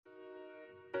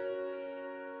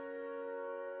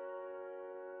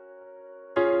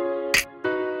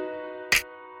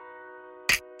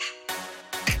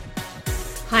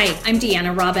Hi, I'm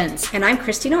Deanna Robbins. And I'm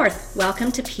Christy North.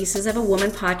 Welcome to Pieces of a Woman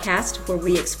podcast, where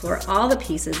we explore all the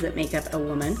pieces that make up a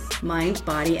woman, mind,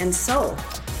 body, and soul.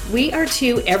 We are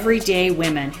two everyday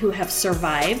women who have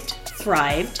survived,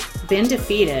 thrived, been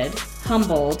defeated,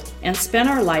 humbled, and spent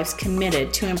our lives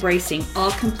committed to embracing all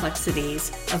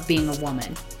complexities of being a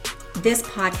woman. This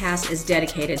podcast is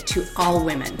dedicated to all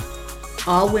women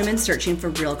searching for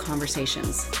real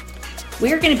conversations.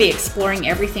 We are going to be exploring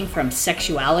everything from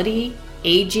sexuality,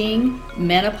 aging,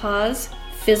 menopause,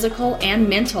 physical and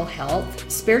mental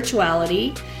health,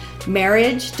 spirituality,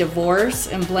 marriage, divorce,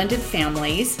 and blended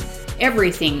families.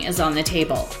 Everything is on the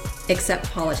table. Except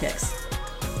politics.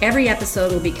 Every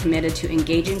episode will be committed to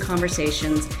engaging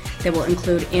conversations that will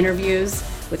include interviews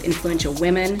with influential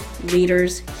women,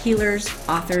 leaders, healers,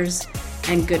 authors,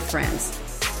 and good friends.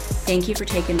 Thank you for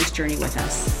taking this journey with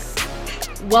us.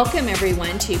 Welcome,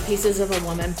 everyone, to Pieces of a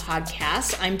Woman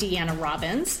podcast. I'm Deanna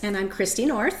Robbins. And I'm Christy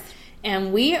North.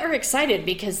 And we are excited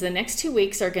because the next 2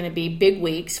 weeks are going to be big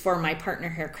weeks for my partner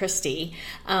here, Christy.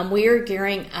 We are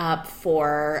gearing up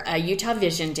for a Utah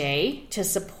Vision Day to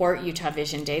support Utah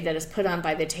Vision Day that is put on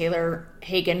by the Taylor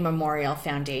Hagen Memorial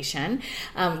Foundation.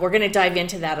 We're going to dive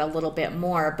into that a little bit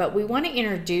more, but we want to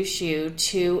introduce you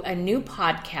to a new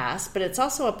podcast, but it's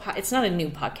also it's not a new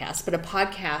podcast, but a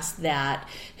podcast that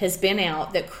has been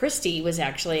out that Christy was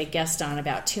actually a guest on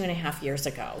about 2.5 years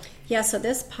ago. Yeah, so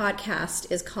this podcast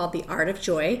is called The Art of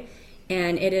Joy,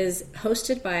 and it is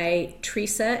hosted by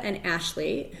Teresa and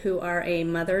Ashley, who are a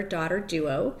mother-daughter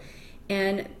duo,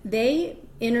 and they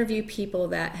interview people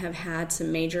that have had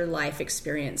some major life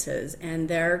experiences, and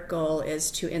their goal is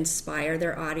to inspire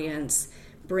their audience,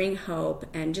 bring hope,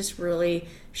 and just really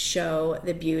show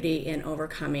the beauty in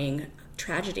overcoming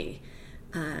tragedy.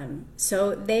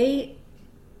 So they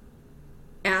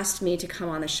asked me to come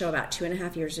on the show about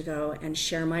 2.5 years ago and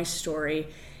share my story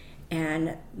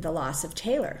and the loss of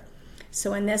Taylor.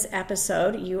 So in this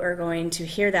episode, you are going to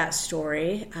hear that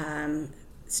story,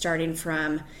 starting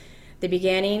from the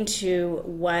beginning to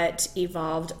what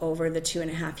evolved over the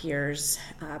 2.5 years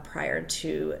prior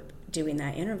to doing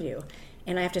that interview.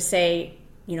 And I have to say,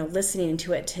 listening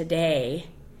to it today,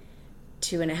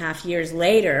 2.5 years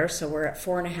later, so we're at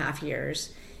 4.5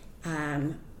 years,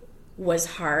 was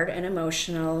hard and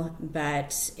emotional,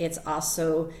 but it's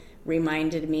also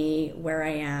reminded me where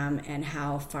I am and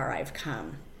how far I've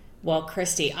come. Well,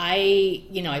 Christy,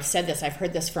 I've said this, I've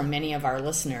heard this from many of our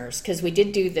listeners, because we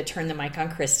did do the Turn the Mic on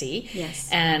Christy. Yes.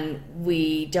 And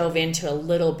we dove into a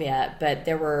little bit, but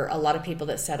there were a lot of people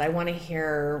that said, I want to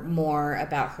hear more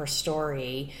about her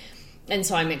story. And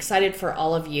so I'm excited for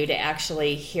all of you to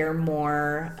actually hear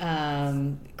more.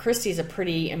 Christy's a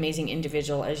pretty amazing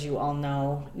individual, as you all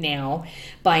know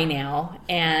by now.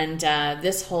 And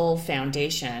this whole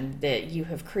foundation that you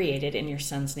have created in your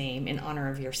son's name in honor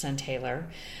of your son, Taylor,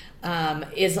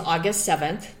 is August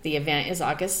 7th. The event is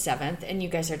August 7th, and you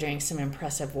guys are doing some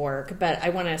impressive work. But I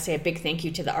want to say a big thank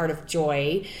you to the Art of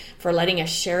Joy for letting us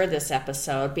share this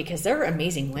episode, because they're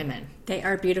amazing women. They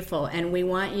are beautiful, and we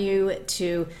want you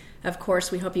to, of course,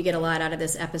 we hope you get a lot out of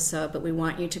this episode, but we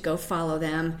want you to go follow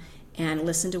them and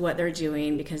listen to what they're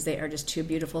doing, because they are just two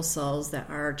beautiful souls that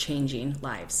are changing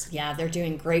lives. Yeah, they're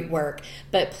doing great work.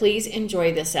 But please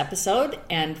enjoy this episode,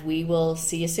 and we will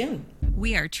see you soon.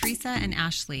 We are Teresa and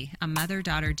Ashley, a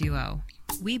mother-daughter duo.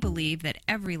 We believe that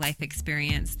every life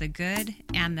experience, the good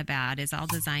and the bad, is all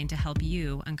designed to help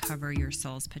you uncover your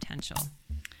soul's potential.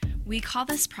 We call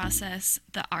this process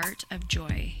the art of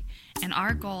joy, and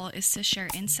our goal is to share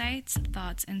insights,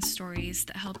 thoughts, and stories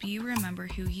that help you remember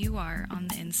who you are on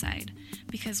the inside,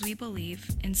 because we believe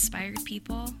inspired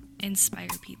people inspire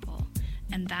people,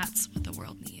 and that's what the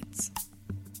world needs.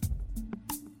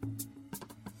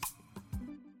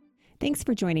 Thanks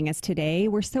for joining us today.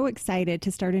 We're so excited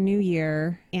to start a new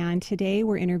year, and today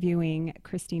we're interviewing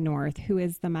Christy North, who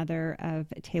is the mother of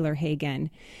Taylor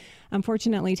Hagen.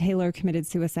 Unfortunately, Taylor committed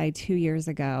suicide 2 years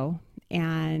ago,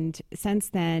 and since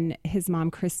then, his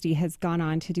mom, Christy, has gone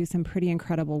on to do some pretty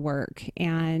incredible work,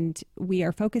 and we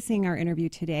are focusing our interview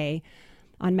today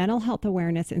on mental health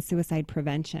awareness and suicide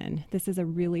prevention. This is a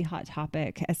really hot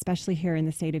topic, especially here in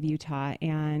the state of Utah,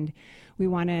 and we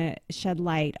want to shed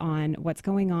light on what's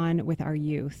going on with our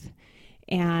youth.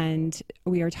 And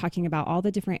we are talking about all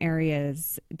the different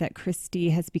areas that Christy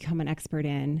has become an expert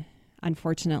in,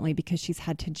 unfortunately, because she's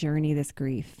had to journey this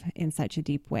grief in such a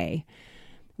deep way.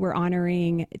 We're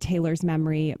honoring Taylor's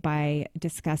memory by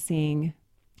discussing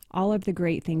all of the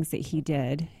great things that he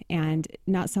did, and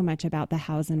not so much about the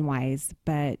hows and whys,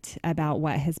 but about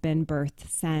what has been birthed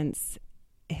since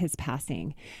his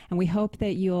passing. And we hope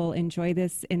that you'll enjoy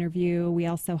this interview. We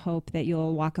also hope that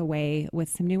you'll walk away with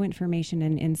some new information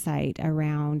and insight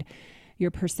around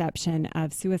your perception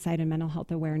of suicide and mental health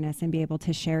awareness, and be able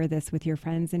to share this with your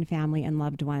friends and family and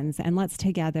loved ones. And let's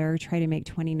together try to make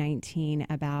 2019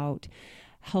 about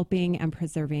helping and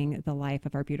preserving the life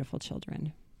of our beautiful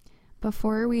children.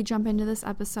 Before we jump into this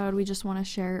episode, we just want to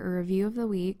share a review of the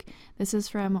week. This is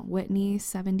from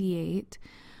Whitney78.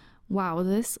 Wow,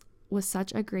 this was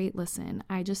such a great listen.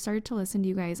 I just started to listen to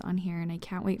you guys on here, and I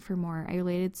can't wait for more. I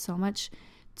related so much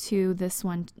to this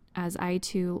one, as I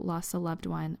too lost a loved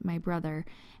one, my brother,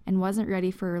 and wasn't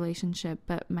ready for a relationship,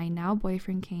 but my now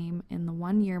boyfriend came in the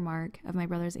 1 year mark of my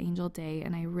brother's angel day,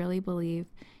 and I really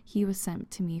believe he was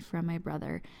sent to me from my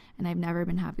brother, and I've never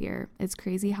been happier. It's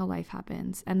crazy how life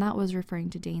happens. And that was referring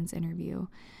to Dane's interview.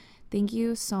 Thank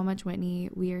you so much, Whitney.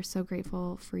 We are so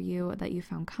grateful for you that you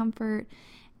found comfort,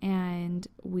 and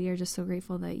we are just so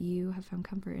grateful that you have found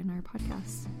comfort in our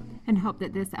podcast. And hope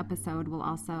that this episode will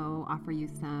also offer you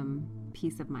some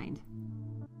peace of mind.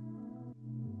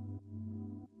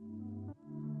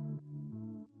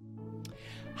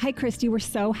 Hi, Christy. We're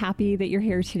so happy that you're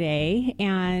here today,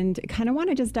 and kind of want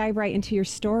to just dive right into your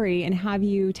story and have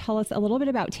you tell us a little bit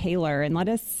about Taylor and let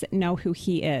us know who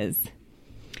he is.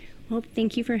 Well,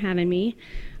 thank you for having me.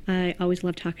 I always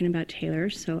love talking about Taylor,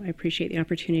 so I appreciate the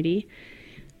opportunity.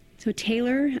 So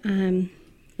Taylor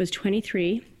was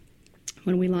 23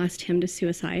 when we lost him to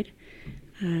suicide.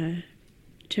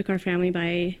 Took our family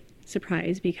by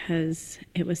surprise because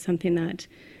it was something that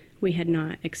we had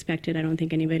not expected. I don't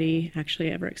think anybody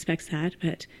actually ever expects that.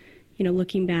 But, you know,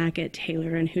 looking back at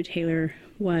Taylor and who Taylor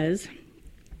was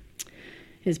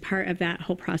is part of that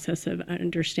whole process of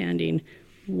understanding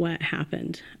what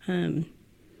happened.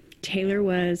 Taylor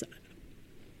was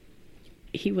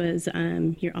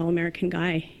your all-American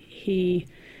guy. He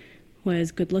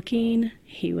was good looking,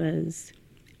 he was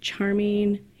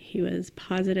charming, he was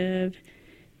positive,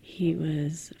 he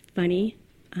was funny.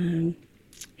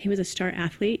 He was a star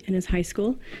athlete in his high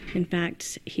school. In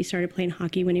fact, he started playing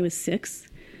hockey when he was 6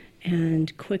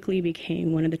 and quickly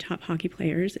became one of the top hockey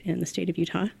players in the state of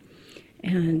Utah,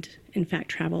 and in fact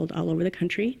traveled all over the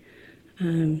country.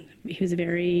 He was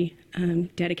very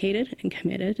dedicated and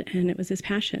committed, and it was his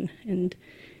passion. And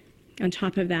on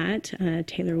top of that,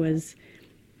 Taylor was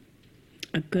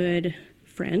a good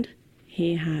friend.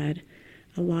 He had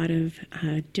a lot of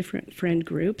different friend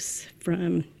groups,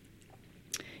 from,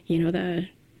 you know, the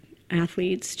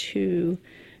athletes to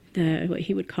what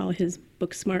he would call his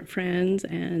book smart friends,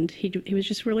 and he was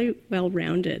just really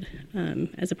well-rounded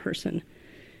as a person.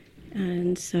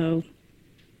 And so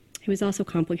he was also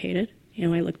complicated. You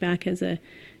know, I look back I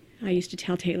used to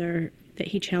tell Taylor that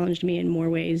he challenged me in more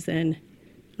ways than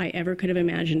I ever could have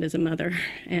imagined as a mother,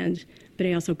 but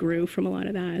I also grew from a lot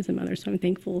of that as a mother, so I'm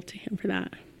thankful to him for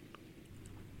that.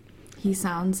 He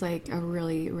sounds like a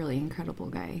really, really incredible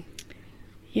guy.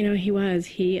 You know, he was.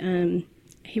 He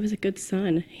was a good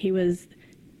son. He was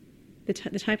the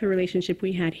type of relationship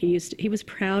we had. He was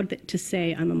proud to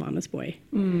say, "I'm a mama's boy,"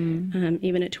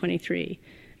 even at 23,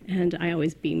 and I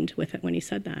always beamed with it when he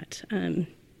said that.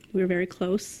 We were very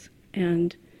close,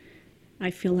 and I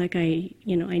feel like I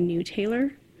knew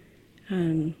Taylor.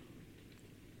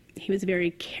 He was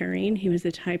very caring. He was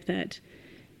the type that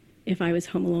if I was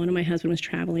home alone and my husband was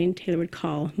traveling, Taylor would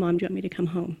call, "Mom, do you want me to come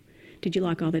home? Did you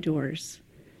lock all the doors?"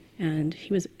 And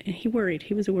he worried.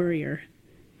 He was a worrier,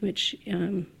 which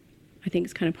I think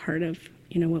is kind of part of,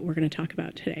 what we're going to talk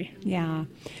about today. Yeah.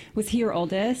 Was he your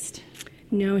oldest?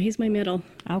 No, he's my middle.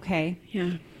 Okay.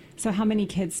 Yeah. So how many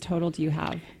kids total do you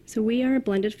have? So we are a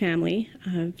blended family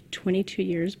of 22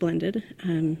 years blended.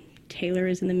 Taylor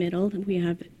is in the middle. We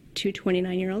have two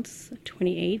 29-year-olds,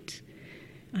 28.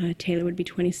 Taylor would be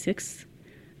 26,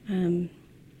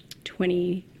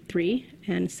 23,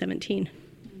 and 17.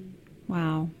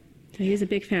 Wow. So he's a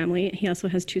big family. He also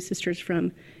has 2 sisters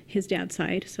from his dad's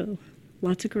side, so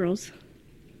lots of girls,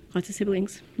 lots of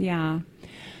siblings. Yeah.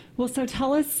 Well, so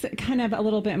tell us kind of a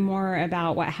little bit more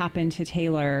about what happened to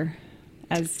Taylor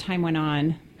as time went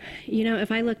on.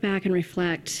 If I look back and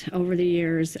reflect over the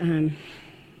years,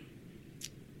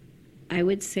 I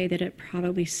would say that it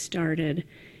probably started,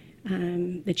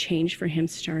 the change for him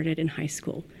started in high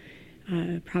school.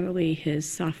 Probably his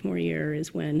sophomore year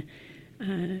is when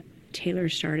Taylor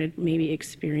started maybe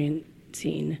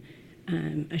experiencing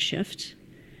a shift.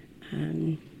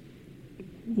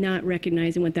 Not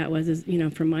recognizing what that was, as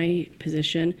from my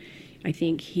position, I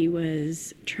think he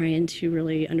was trying to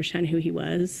really understand who he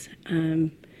was,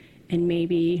 and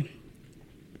maybe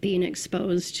being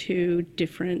exposed to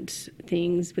different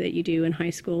things that you do in high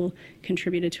school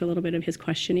contributed to a little bit of his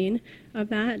questioning of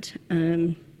that.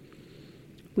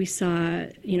 We saw,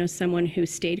 someone who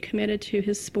stayed committed to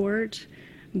his sport,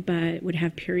 but would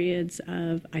have periods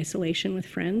of isolation with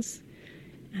friends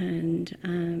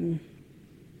and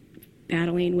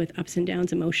battling with ups and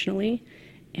downs emotionally.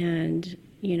 And,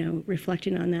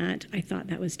 reflecting on that, I thought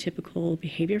that was typical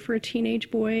behavior for a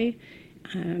teenage boy.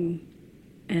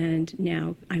 And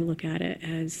now I look at it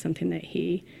as something that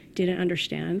he didn't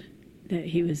understand, that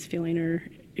he was feeling or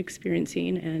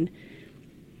experiencing, and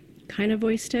kind of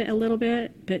voiced it a little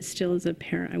bit, but still as a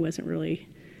parent, I wasn't really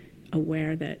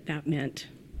aware that that meant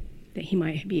that he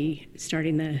might be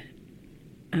starting the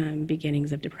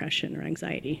beginnings of depression or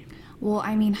anxiety. Well,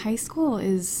 I mean, high school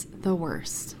is the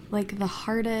worst, like the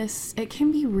hardest. It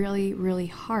can be really, really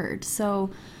hard. So,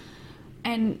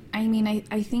 and I mean,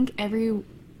 I think every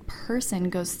person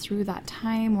goes through that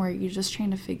time where you're just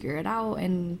trying to figure it out,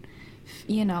 and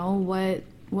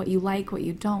what you like, what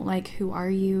you don't like, who are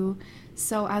you.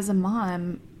 So as a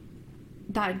mom,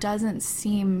 that doesn't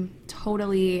seem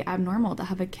totally abnormal to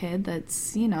have a kid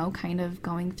that's kind of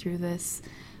going through this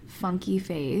funky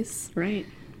phase. Right.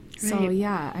 So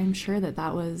yeah, I'm sure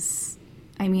that was,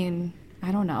 I mean,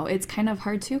 I don't know, it's kind of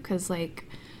hard too, because we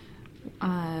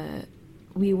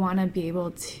want to be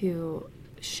able to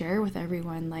share with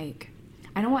everyone, I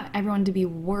don't want everyone to be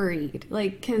worried,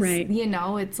 because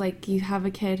it's like you have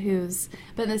a kid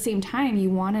but at the same time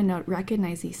you want to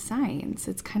recognize these signs.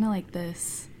 It's kind of like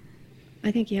this.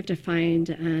 I think you have to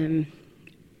find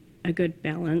a good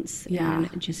balance,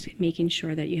 and just making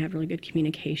sure that you have really good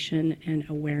communication and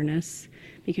awareness,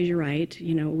 because you're right,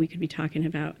 we could be talking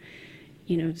about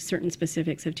certain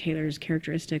specifics of Taylor's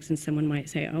characteristics, and someone might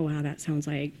say, oh wow, that sounds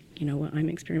like what I'm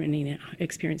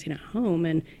experiencing at home,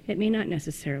 and it may not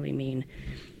necessarily mean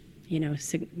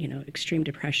extreme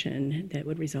depression that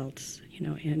would result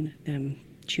in them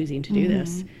choosing to do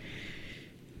this.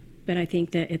 But I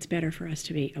think that it's better for us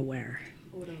to be aware.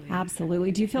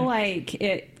 Absolutely. Do you feel like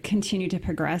it continued to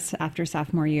progress after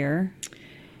sophomore year,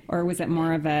 or was it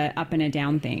more of a up and a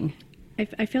down thing?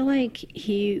 I feel like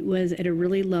he was at a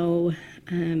really low,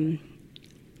 a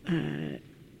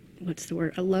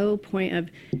low point of,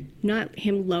 not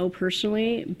him low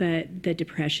personally, but the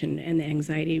depression and the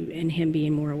anxiety and him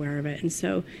being more aware of it. And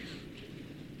so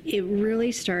it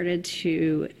really started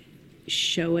to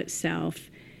show itself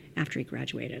after he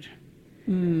graduated.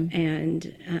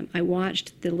 And I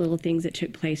watched the little things that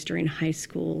took place during high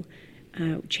school,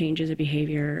 changes of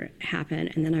behavior happen,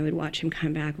 and then I would watch him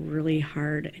come back really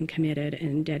hard and committed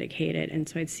and dedicated, and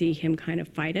so I'd see him kind of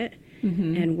fight it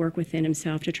and work within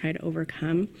himself to try to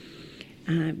overcome.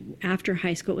 After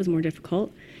high school, it was more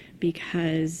difficult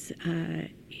because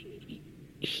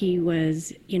he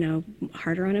was,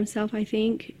 harder on himself, I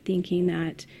think, thinking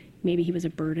that maybe he was a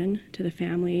burden to the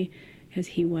family, as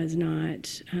he was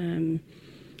not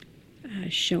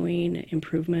showing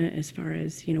improvement as far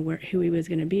as who he was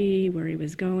going to be, where he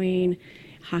was going.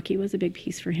 Hockey was a big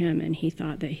piece for him, and he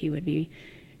thought that he would be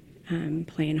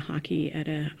playing hockey at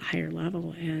a higher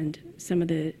level. And some of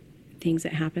the things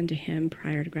that happened to him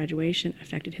prior to graduation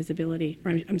affected his ability,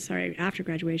 or after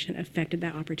graduation affected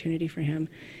that opportunity for him.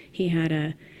 He had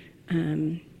a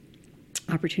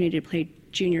opportunity to play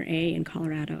junior A in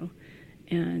Colorado,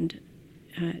 and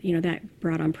that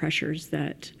brought on pressures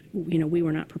that we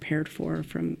were not prepared for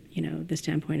from the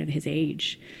standpoint of his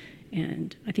age.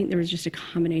 And I think there was just a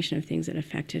combination of things that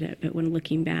affected it. But when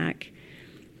looking back,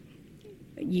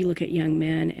 you look at young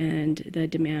men and the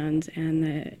demands and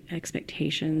the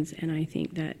expectations, and I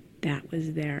think that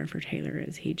was there for Taylor,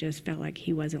 as he just felt like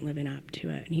he wasn't living up to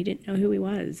it, and he didn't know who he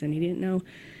was, and he didn't know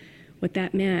what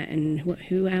that meant, and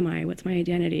who am I, what's my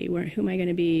identity, who am I going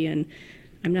to be, and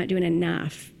I'm not doing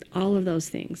enough. All of those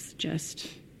things just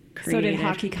created. So did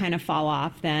hockey kind of fall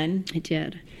off then? It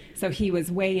did. So he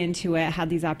was way into it, had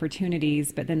these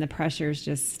opportunities, but then the pressures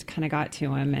just kind of got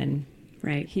to him, and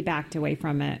he backed away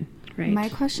from it. Right. My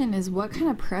question is, what kind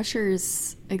of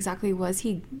pressures exactly was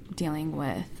he dealing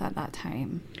with at that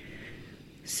time?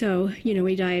 So,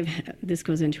 this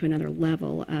goes into another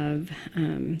level of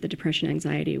the depression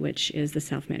anxiety, which is the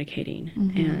self-medicating.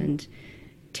 And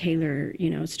Taylor,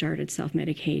 started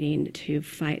self-medicating to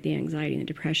fight the anxiety and the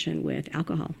depression with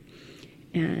alcohol.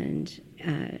 And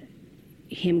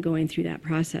him going through that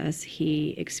process,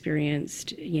 he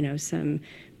experienced, some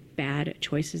bad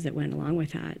choices that went along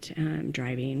with that,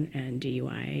 driving and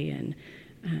DUI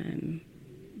and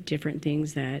different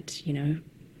things that,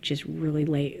 just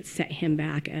really set him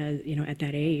back at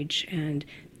that age. And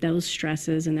those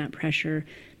stresses and that pressure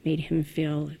made him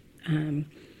feel, I'm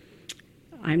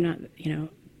not,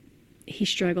 he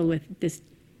struggled with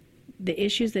the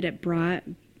issues that it brought,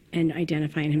 and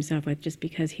identifying himself with, just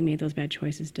because he made those bad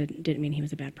choices didn't mean he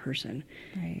was a bad person.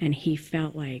 Right. And he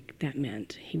felt like that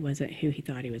meant he wasn't who he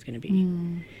thought he was going to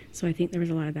be. So I think there was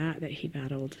a lot of that he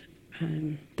battled.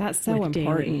 That's so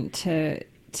important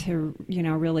to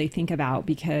really think about,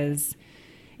 because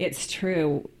it's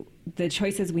true. The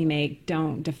choices we make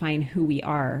don't define who we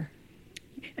are.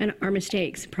 And our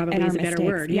mistakes probably is a better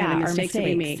word. Yeah, the mistakes that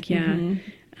we make. Yeah.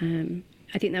 Mm-hmm.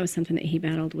 I think that was something that he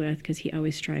battled with, because he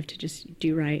always strived to just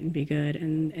do right and be good,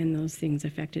 and those things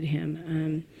affected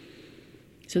him.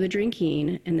 So the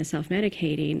drinking and the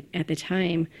self-medicating, at the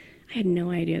time, I had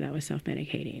no idea that was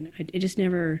self-medicating. It just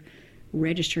never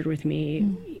registered with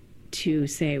me to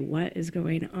say, what is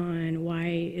going on? Why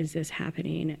is this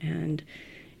happening? And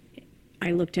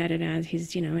I looked at it as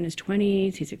he's, in his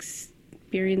 20s, he's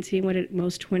experiencing what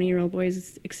most 20-year-old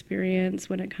boys experience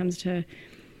when it comes to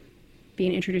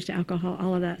being introduced to alcohol,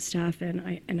 all of that stuff, and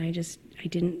I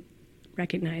didn't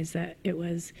recognize that it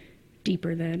was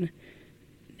deeper than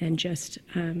just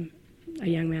a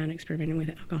young man experimenting with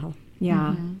alcohol.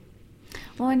 Yeah. Mm-hmm.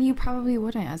 Well, and you probably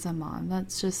wouldn't as a mom.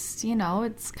 That's just,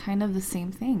 it's kind of the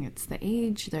same thing. It's the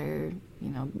age. They're,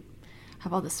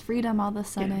 have all this freedom all of a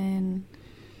sudden. Yeah.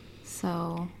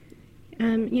 So,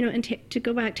 and to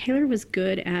go back, Taylor was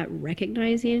good at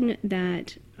recognizing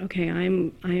that, okay,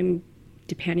 I'm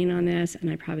depending on this, and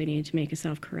I probably need to make a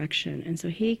self-correction. And so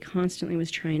he constantly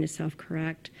was trying to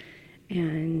self-correct.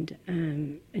 And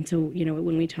so,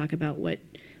 when we talk about what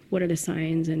are the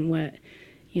signs and what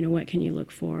can you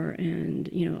look for? And,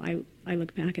 I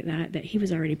look back at that he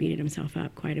was already beating himself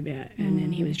up quite a bit. And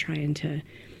then he was trying to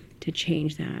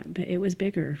change that. But it was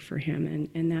bigger for him.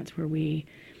 And that's where we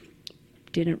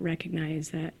didn't recognize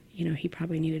that, he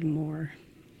probably needed more.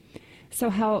 So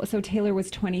Taylor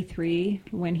was 23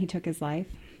 when he took his life?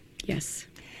 Yes.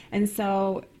 And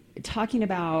so talking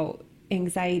about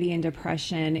anxiety and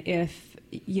depression, if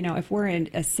we're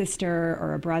a sister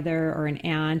or a brother or an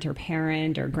aunt or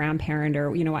parent or grandparent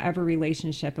or, whatever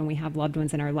relationship, and we have loved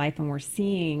ones in our life and we're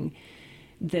seeing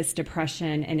this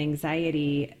depression and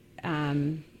anxiety,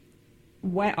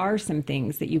 what are some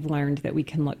things that you've learned that we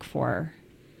can look for?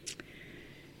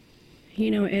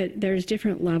 There's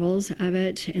different levels of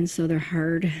it, and so they're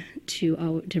hard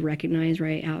to recognize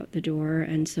right out the door.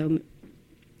 And so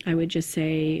I would just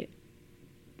say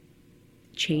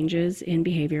changes in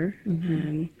behavior,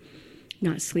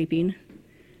 not sleeping,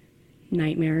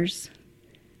 nightmares.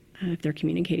 If they're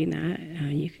communicating that,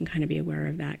 you can kind of be aware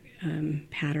of that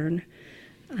pattern.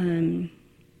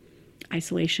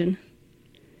 Isolation,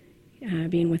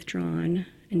 being withdrawn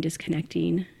and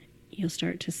disconnecting. You'll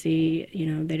start to see,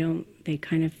 they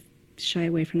kind of shy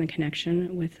away from the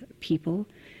connection with people.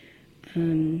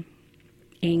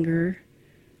 Anger,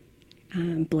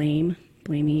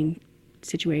 blaming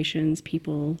situations,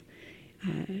 people.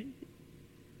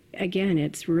 Again,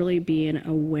 it's really being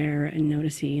aware and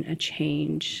noticing a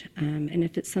change. And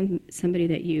if it's somebody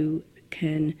that you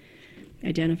can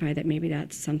identify that maybe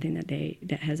that's something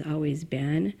that has always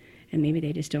been, and maybe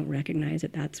they just don't recognize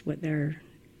that that's what they're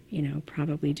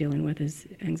probably dealing with is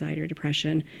anxiety or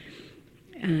depression.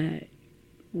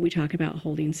 We talk about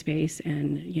holding space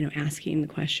and, asking the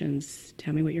questions.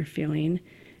 Tell me what you're feeling.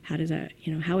 How does that,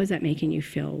 how is that making you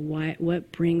feel?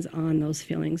 What brings on those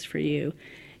feelings for you?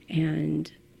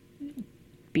 And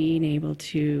being able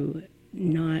to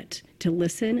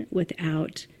listen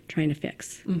without trying to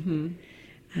fix. Mm-hmm.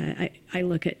 I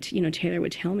look at, Taylor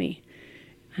would tell me,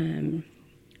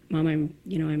 Mom,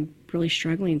 I'm really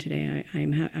struggling today.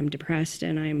 I'm depressed,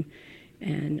 and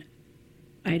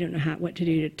I don't know what to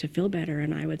do to feel better.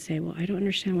 And I would say, well, I don't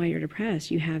understand why you're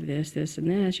depressed. You have this, and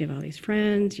this. You have all these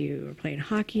friends. You are playing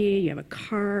hockey. You have a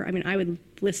car. I mean, I would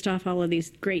list off all of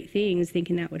these great things,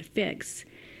 thinking that would fix.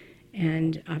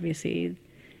 And obviously,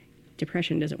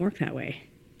 depression doesn't work that way.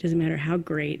 It doesn't matter how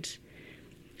great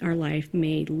our life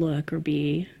may look or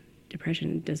be.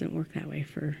 Depression doesn't work that way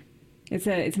for.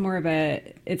 It's more of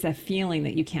it's a feeling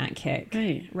that you can't kick,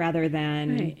 right, rather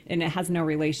than, and it has no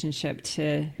relationship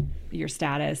to your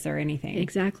status or anything.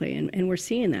 Exactly. And we're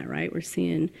seeing that, right? We're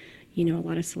seeing, a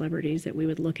lot of celebrities that we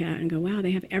would look at and go, wow,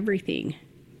 they have everything.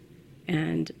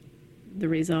 And the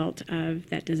result of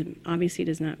that obviously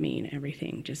does not mean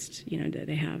everything. Just, that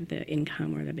they have the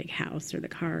income or the big house or the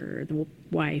car or the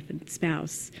wife and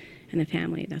spouse and the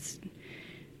family.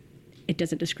 It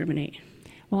doesn't discriminate.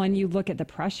 Well, and you look at the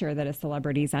pressure that a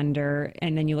celebrity's under,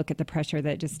 and then you look at the pressure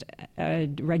that just a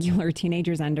regular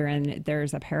teenager's under, and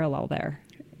there's a parallel there.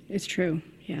 It's true,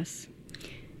 yes.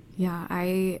 Yeah,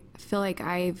 I feel like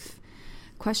I've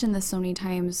questioned this so many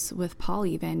times with Paul,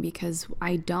 even because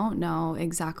I don't know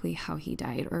exactly how he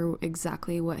died or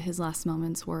exactly what his last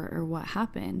moments were or what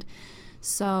happened.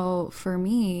 So for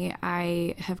me,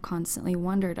 I have constantly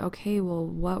wondered, okay, well,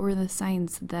 what were the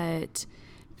signs that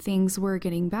things were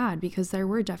getting bad? Because there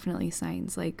were definitely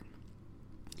signs. Like,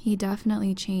 he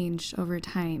definitely changed over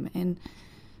time. And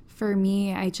for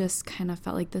me, I just kind of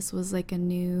felt like this was like a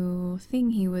new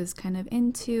thing he was kind of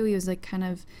into. He was like kind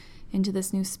of into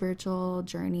this new spiritual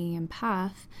journey and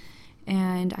path.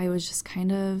 And I was just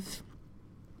kind of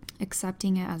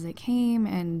accepting it as it came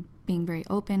and being very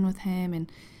open with him and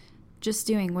just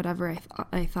doing whatever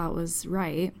I thought was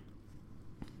right.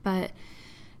 But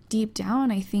deep down,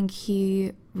 I think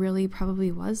he really probably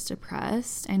was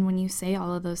depressed. And when you say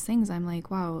all of those things, I'm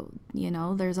like, wow,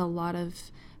 there's a lot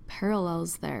of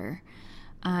parallels there.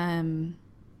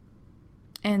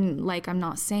 And like, I'm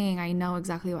not saying I know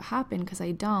exactly what happened, because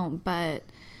I don't, but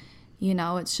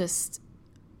it's just,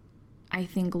 I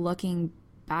think looking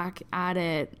back at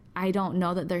it, I don't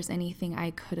know that there's anything I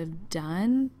could have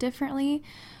done differently,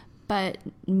 but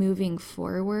moving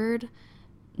forward,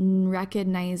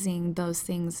 recognizing those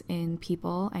things in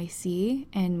people I see,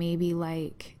 and maybe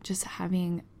like just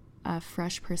having a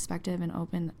fresh perspective and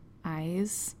open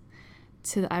eyes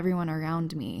to everyone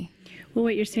around me. Well,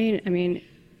 what you're saying, I mean,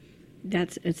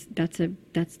 that's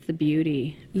the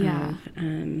beauty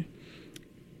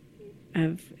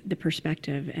of the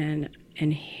perspective and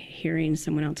hearing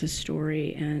someone else's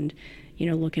story, and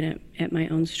looking at my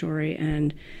own story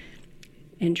and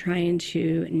trying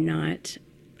to not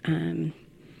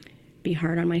be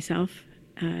hard on myself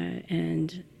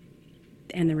and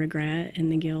the regret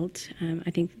and the guilt.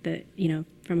 I think that,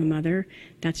 from a mother,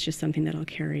 that's just something that I'll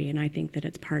carry, and I think that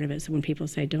it's part of it. So when people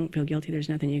say, don't feel guilty, there's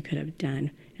nothing you could have done.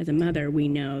 As a mother, we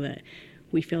know that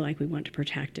we feel like we want to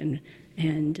protect, and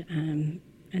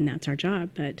that's our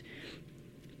job. But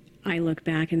I look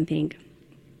back and think,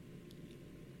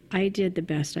 I did the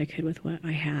best I could with what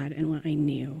I had and what I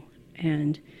knew.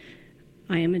 And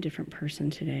I am a different person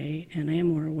today, and I am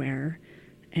more aware,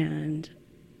 and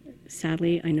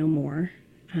sadly, I know more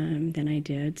than I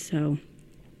did. So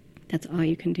that's all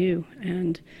you can do,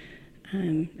 and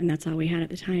that's all we had at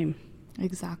the time.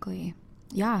 Exactly.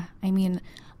 Yeah. I mean,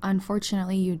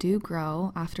 unfortunately, you do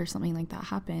grow after something like that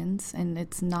happens, and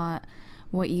it's not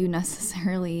what you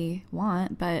necessarily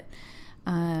want, but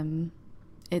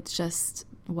it's just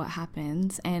what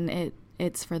happens, and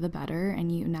it's for the better, and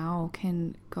you now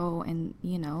can go and,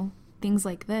 things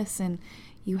like this, and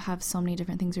you have so many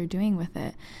different things you're doing with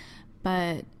it.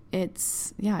 But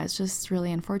it's just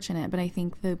really unfortunate. But I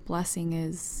think the blessing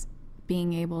is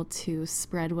being able to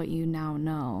spread what you now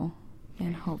know,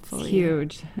 and hopefully. It's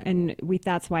huge. And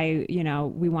that's why,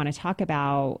 we want to talk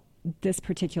about this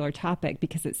particular topic,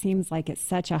 because it seems like it's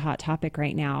such a hot topic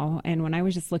right now. And when I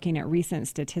was just looking at recent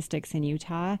statistics in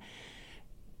Utah,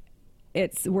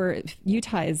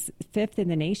 Utah is 5th in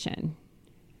the nation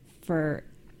for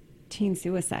teen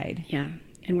suicide. Yeah.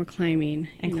 And we're climbing.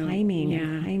 And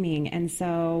climbing. And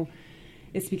so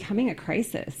it's becoming a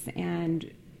crisis. And,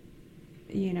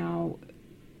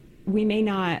 we may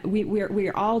not, we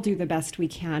all do the best we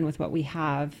can with what we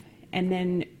have. And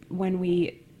then when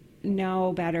we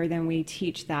know better, then we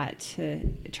teach that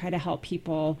to try to help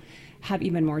people have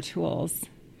even more tools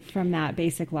from that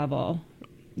basic level,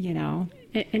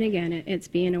 And again, it's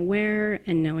being aware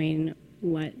and knowing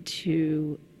what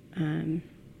to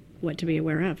be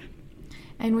aware of.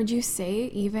 And would you say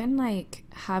even like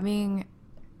having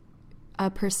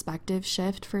a perspective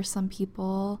shift for some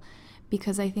people,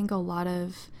 because I think a lot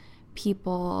of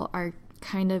people are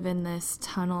kind of in this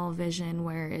tunnel vision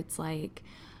where it's like,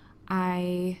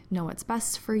 I know what's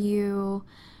best for you,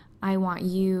 I want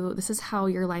you, this is how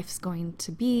your life's going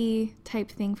to be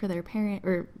type thing for their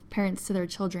parents to their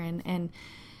children, and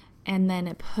then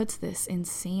it puts this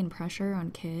insane pressure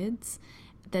on kids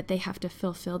that they have to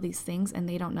fulfill these things, and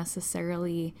they don't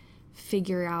necessarily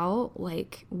figure out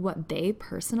like what they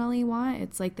personally want.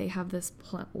 It's like they have this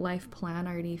life plan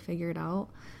already figured out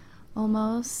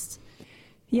almost.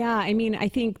 Yeah, I mean, I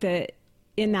think that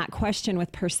in that question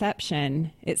with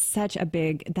perception,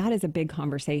 that is a big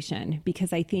conversation,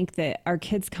 because I think that our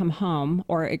kids come home,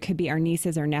 or it could be our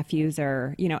nieces or nephews,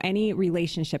 or, any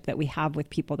relationship that we have with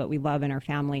people that we love in our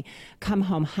family, come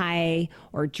home high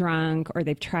or drunk, or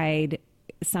they've tried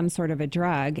some sort of a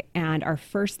drug, and our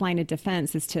first line of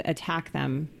defense is to attack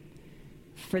them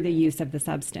for the use of the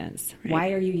substance. Right.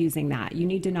 Why are you using that? You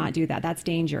need to not do that. That's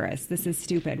dangerous. This is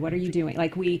stupid. What are you doing?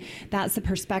 Like that's the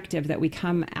perspective that we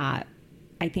come at,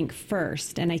 I think,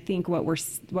 first. And I think what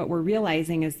we're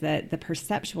realizing is that the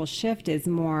perceptual shift is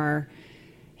more,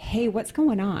 hey, what's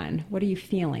going on? What are you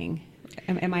feeling?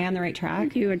 Am I on the right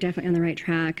track? You are definitely on the right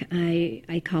track.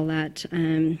 I call that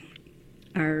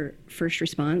our first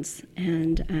response,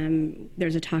 and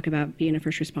there's a talk about being a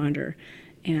first responder,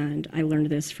 and I learned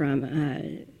this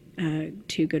from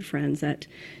two good friends that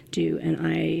do, and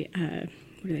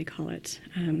what do they call it?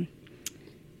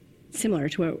 Similar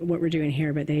to what we're doing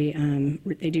here, but they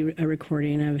do a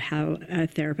recording of how a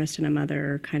therapist and a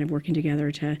mother are kind of working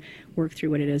together to work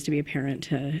through what it is to be a parent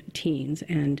to teens,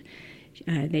 and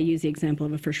they use the example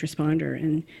of a first responder,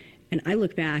 and I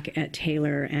look back at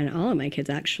Taylor and all of my kids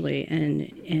actually,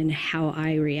 and how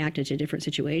I reacted to different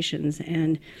situations,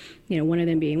 and one of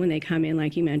them being when they come in,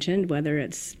 like you mentioned, whether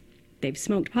it's they've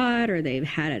smoked pot or they've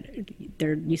had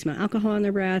you smell alcohol in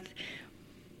their breath.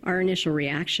 Our initial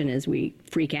reaction is we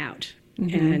freak out,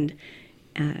 and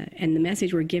the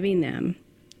message we're giving them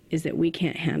is that we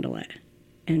can't handle it.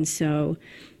 And so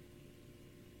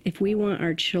if we want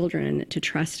our children to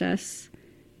trust us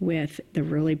with the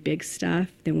really big stuff,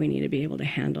 then we need to be able to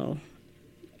handle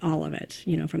all of it,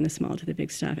 from the small to the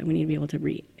big stuff, and we need to be able to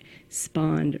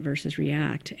respond versus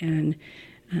react. And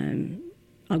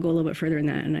I'll go a little bit further in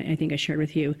that, and I think I shared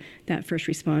with you that first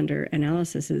responder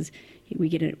analysis is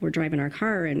we're driving our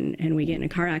car and we get in a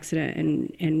car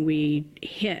accident and we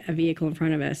hit a vehicle in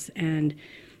front of us, and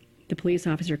the police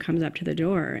officer comes up to the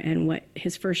door, and what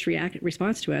his first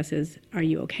response to us is, "Are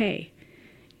you okay?"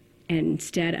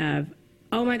 Instead of,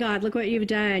 "Oh my God, look what you've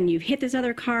done. You've hit this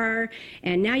other car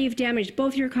and now you've damaged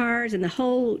both your cars and the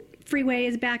whole freeway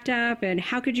is backed up, and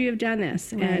how could you have done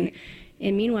this?" Right.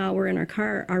 And meanwhile, we're in our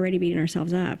car already beating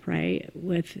ourselves up, right,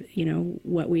 with,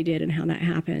 what we did and how that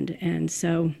happened. And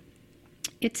so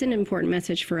it's an important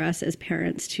message for us as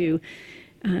parents to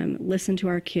listen to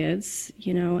our kids,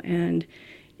 and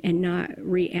not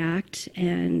react,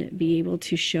 and be able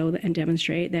to show and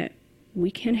demonstrate that we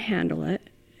can handle it.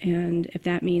 And if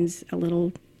that means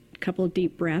couple of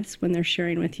deep breaths when they're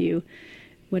sharing with you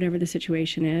whatever the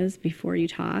situation is before you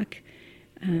talk.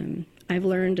 I've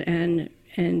learned and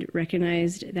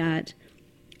recognized that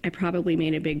I probably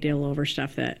made a big deal over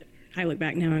stuff that I look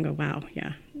back now and go, wow,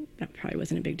 yeah, that probably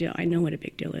wasn't a big deal. I know what a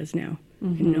big deal is now. I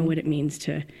know what it means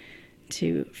to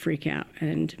freak out.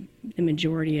 And the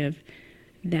majority of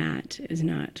that does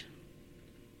not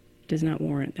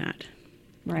warrant that.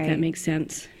 Right. If that makes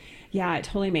sense. Yeah, it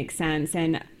totally makes sense.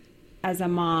 And as a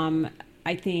mom,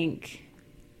 I think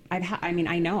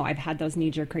I know I've had those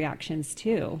knee-jerk reactions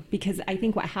too, because I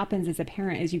think what happens as a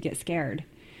parent is you get scared,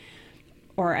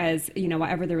 or as,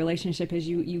 whatever the relationship is,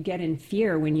 you get in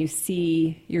fear when you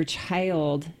see your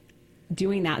child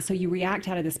doing that. So you react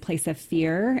out of this place of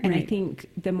fear. And Right. I think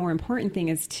the more important thing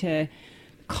is to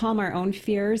calm our own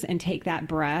fears and take that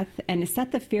breath and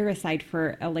set the fear aside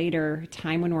for a later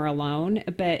time when we're alone.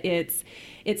 But it's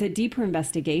a deeper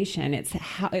investigation. It's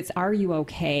are you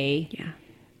okay? Yeah.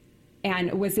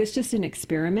 And was this just an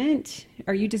experiment?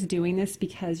 Are you just doing this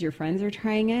because your friends are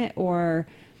trying it? Or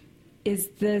is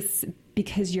this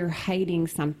because you're hiding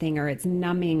something, or it's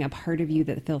numbing a part of you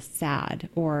that feels sad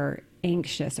or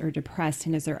anxious or depressed?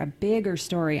 And is there a bigger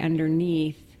story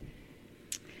underneath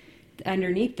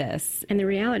this? And the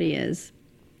reality is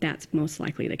that's most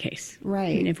likely the case.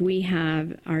 Right. And if we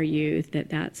have our youth that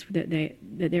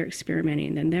they're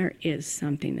experimenting, then there is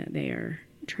something that they are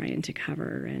trying to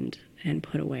cover and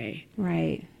put away.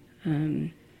 Right.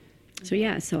 And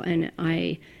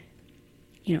I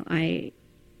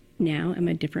now am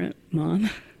a different mom,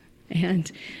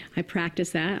 and I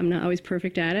practice that. I'm not always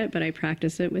perfect at it, but I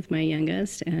practice it with my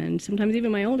youngest, and sometimes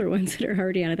even my older ones that are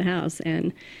already out of the house.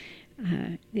 And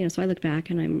so I look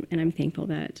back and I'm thankful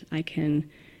that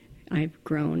I've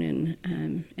grown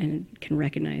and can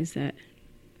recognize that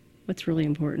what's really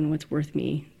important, what's worth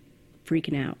me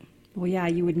freaking out. Well, yeah,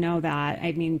 you would know that.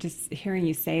 I mean, just hearing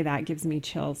you say that gives me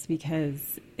chills,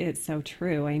 because it's so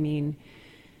true. I mean,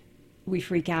 we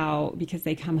freak out because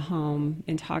they come home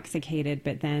intoxicated,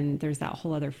 but then there's that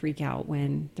whole other freak out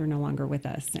when they're no longer with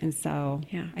us. And so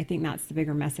Yeah. I think that's the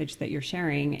bigger message that you're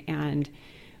sharing. And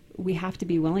we have to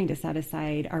be willing to set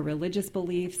aside our religious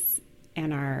beliefs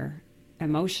and our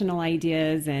emotional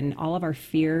ideas and all of our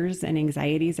fears and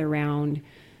anxieties around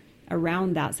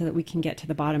that, so that we can get to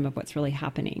the bottom of what's really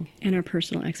happening. And our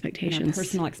personal expectations. And our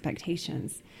personal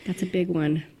expectations. That's a big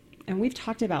one. And we've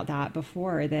talked about that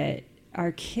before, that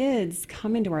our kids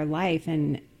come into our life,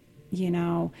 and,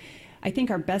 I think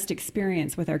our best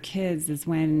experience with our kids is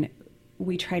when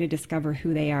we try to discover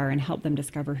who they are and help them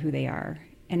discover who they are,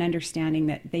 and understanding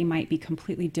that they might be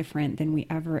completely different than we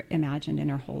ever imagined in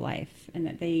our whole life, and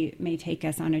that they may take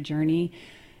us on a journey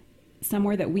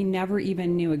somewhere that we never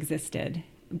even knew existed.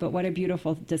 but what a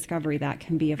beautiful discovery that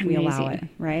can be if we allow it,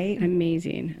 right?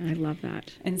 Amazing. I love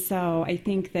that. And so I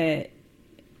think that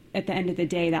at the end of the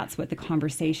day, that's what the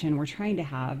conversation we're trying to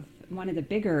have. One of the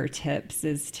bigger tips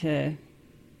is to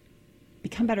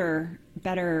become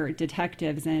better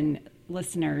detectives and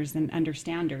listeners and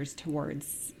understanders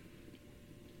towards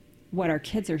what our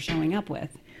kids are showing up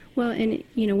with. Well, and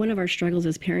one of our struggles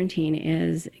as parenting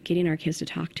is getting our kids to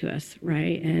talk to us,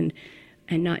 right? And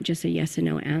not just a yes and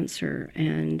no answer.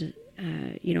 And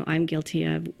I'm guilty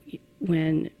of,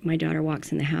 when my daughter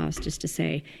walks in the house, just to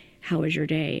say, "How was your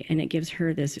day?" And it gives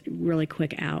her this really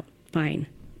quick out, "Fine,"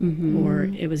 or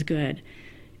 "It was good."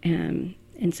 And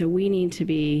so we need to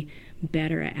be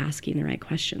better at asking the right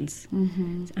questions.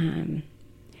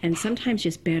 And sometimes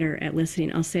just better at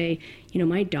listening. I'll say,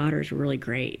 my daughter's really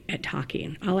great at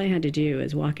talking. All I had to do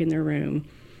is walk in their room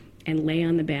and lay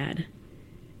on the bed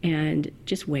and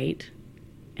just wait.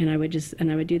 And I would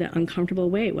do that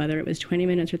uncomfortable wait, whether it was 20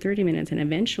 minutes or 30 minutes. And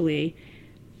eventually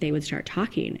they would start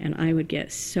talking, and I would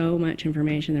get so much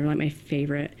information. They were like my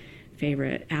favorite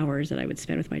hours that I would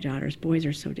spend with my daughters. Boys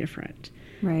are so different.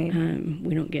 Right.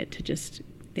 We don't get to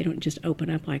they don't just open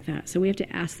up like that. So we have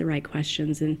to ask the right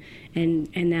questions. And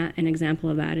that, an example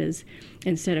of that is,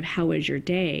 instead of "How was your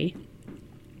day?"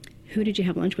 "Who did you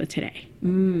have lunch with today?"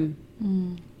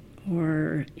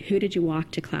 Or "Who did you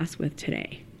walk to class with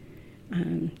today?"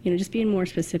 Just being more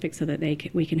specific so that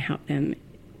we can help them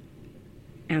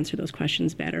answer those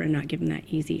questions better and not give them that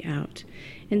easy out.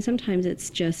 And sometimes it's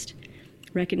just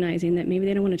recognizing that maybe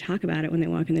they don't want to talk about it when they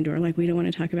walk in the door. Like, we don't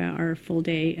want to talk about our full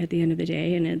day at the end of the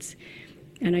day. And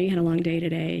I know you had a long day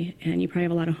today and you probably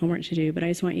have a lot of homework to do, but I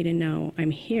just want you to know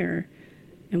I'm here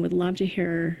and would love to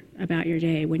hear about your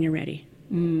day when you're ready.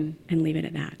 And leave it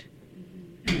at that.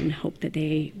 And hope that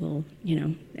they will,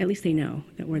 at least they know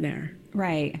that we're there.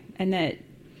 Right. And that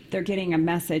they're getting a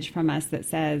message from us that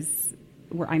says,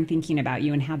 "I'm thinking about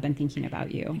you and have been thinking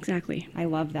about you." Exactly. I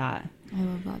love that. I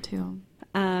love that too.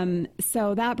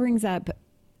 So that brings up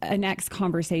a next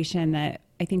conversation that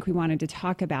I think we wanted to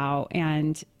talk about.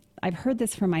 And I've heard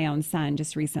this from my own son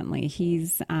just recently.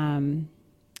 He's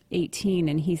 18,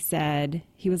 and he said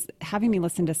he was having me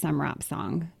listen to some rap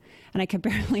song, and I could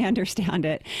barely understand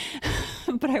it,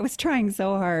 but I was trying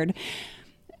so hard.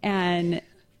 And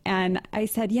I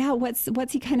said, "Yeah,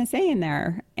 what's he kind of saying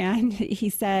there?" And he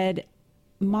said,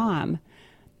 "Mom,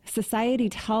 society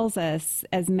tells us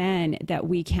as men that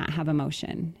we can't have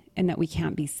emotion and that we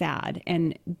can't be sad.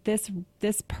 And this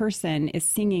person is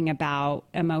singing about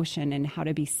emotion and how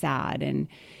to be sad and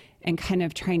kind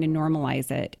of trying to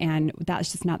normalize it. And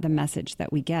that's just not the message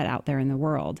that we get out there in the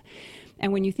world."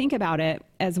 And when you think about it,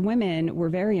 as women, we're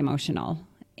very emotional.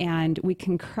 And we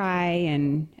can cry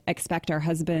and expect our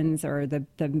husbands or the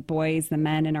boys, the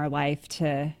men in our life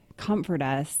to comfort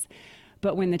us.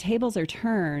 But when the tables are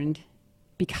turned,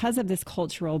 because of this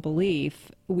cultural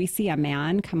belief, we see a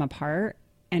man come apart,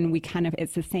 and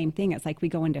it's the same thing. It's like we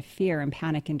go into fear and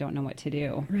panic and don't know what to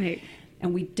do. Right.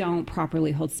 And we don't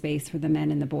properly hold space for the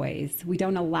men and the boys. We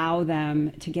don't allow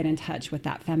them to get in touch with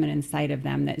that feminine side of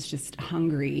them that's just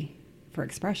hungry for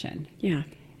expression. Yeah.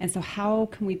 And so how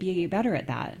can we be better at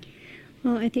that?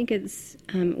 Well, I think it's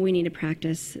we need to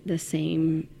practice the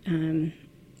same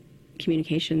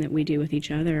communication that we do with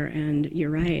each other. And you're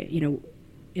right,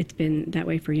 it's been that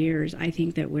way for years. I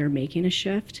think that we're making a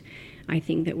shift. I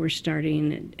think that we're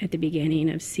starting at the beginning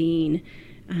of seeing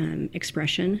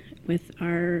expression with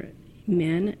our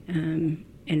men,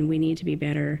 and we need to be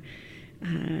better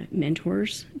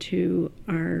mentors to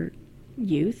our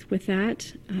youth with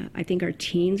that. I think our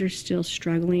teens are still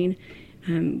struggling,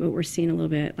 but we're seeing a little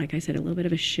bit, like I said, a little bit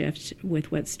of a shift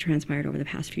with what's transpired over the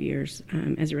past few years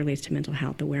as it relates to mental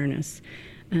health awareness.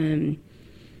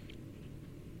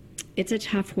 It's a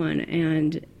tough one,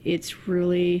 and it's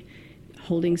really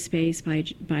holding space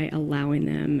by allowing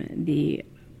them the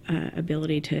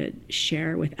ability to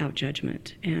share without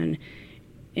judgment.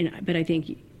 But I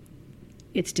think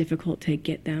it's difficult to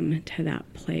get them to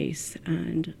that place,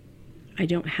 and I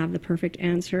don't have the perfect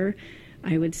answer.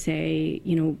 I would say,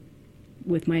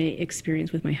 with my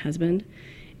experience with my husband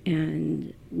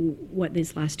and what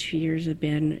these last 2 years have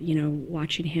been,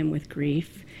 watching him with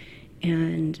grief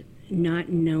and not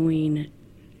knowing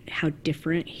how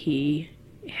different he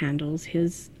handles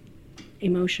his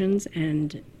emotions,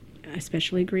 and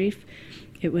especially grief,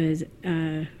 it was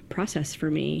a process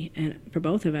for me and for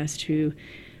both of us to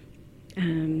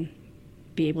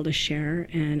be able to share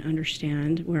and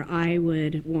understand, where I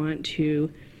would want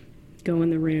to go in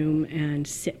the room and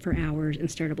sit for hours and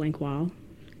stare at a blank wall,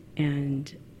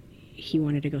 and he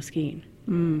wanted to go skiing.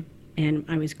 And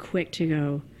I was quick to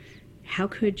go, "How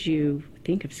could you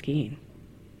think of skiing?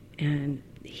 and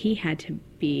he had to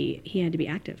be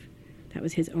active. That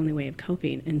was his only way of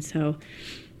coping. And so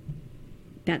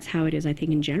that's how it is, I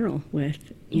think, in general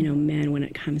with, men when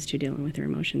it comes to dealing with their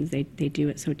emotions. They do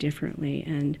it so differently.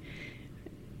 And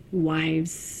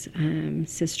wives,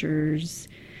 sisters,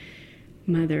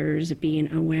 mothers,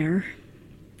 being aware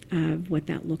of what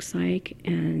that looks like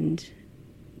and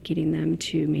getting them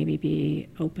to maybe be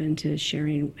open to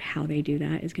sharing how they do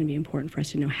that is going to be important for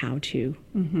us to know how to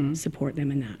support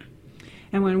them in that.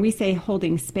 And when we say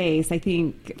holding space, I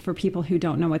think for people who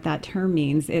don't know what that term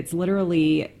means, it's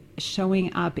literally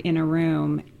showing up in a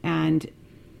room and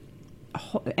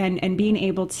being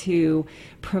able to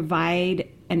provide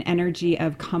an energy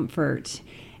of comfort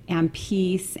and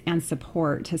peace and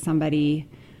support to somebody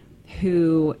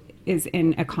who is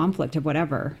in a conflict of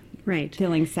whatever. Right.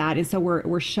 Feeling sad. And so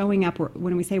we're showing up.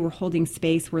 When we say we're holding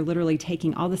space, we're literally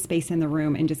taking all the space in the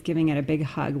room and just giving it a big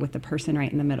hug with the person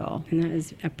right in the middle. And that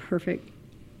is a perfect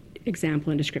example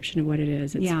and description of what it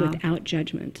is. It's without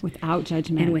judgment. Without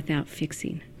judgment. And without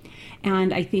fixing.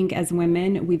 And I think as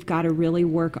women, we've got to really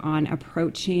work on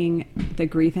approaching the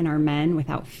grief in our men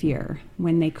without fear.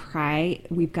 When they cry,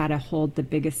 we've got to hold the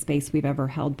biggest space we've ever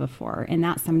held before. And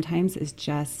that sometimes is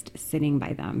just sitting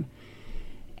by them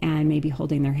and maybe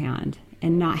holding their hand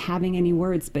and not having any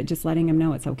words, but just letting them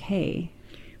know it's okay.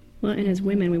 Well, and as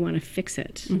women, we want to fix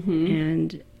it.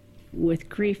 And with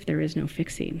grief, there is no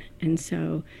fixing. And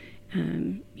so,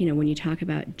 when you talk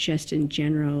about just in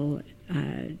general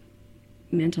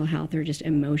mental health or just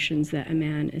emotions that a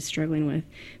man is struggling with,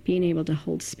 being able to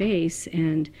hold space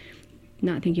and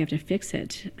not think you have to fix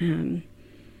it,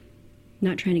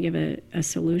 not trying to give a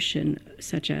solution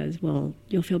such as, well,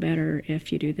 you'll feel better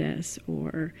if you do this,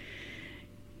 or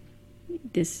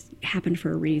this happened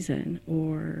for a reason,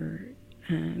 or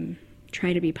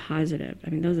try to be positive. I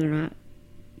mean,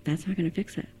 that's not going to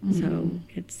fix it. So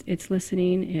it's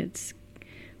listening, it's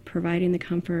providing the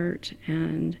comfort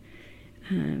and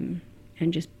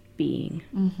just being.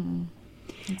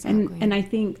 Exactly. And I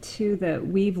think too that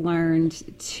we've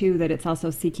learned too that it's also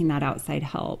seeking that outside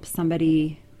help.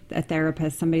 Somebody, a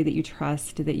therapist, somebody that you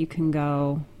trust, that you can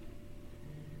go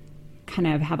kind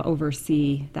of have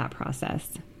oversee that process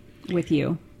with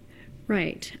you.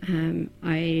 Right.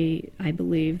 I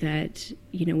believe that,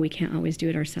 we can't always do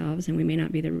it ourselves, and we may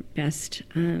not be the best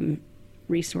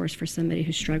resource for somebody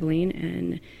who's struggling,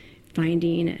 and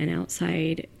finding an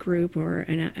outside group or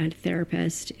a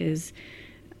therapist is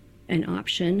an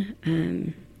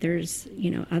option. There's,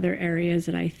 other areas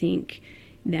that I think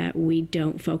that we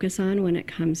don't focus on when it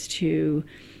comes to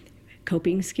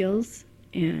coping skills,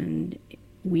 and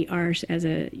we are, as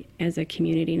a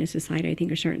community and a society, I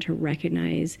think, are starting to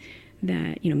recognize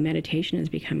that meditation is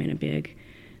becoming a big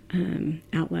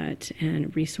outlet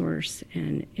and resource,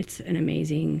 and it's an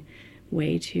amazing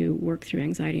way to work through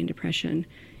anxiety and depression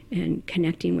and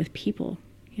connecting with people.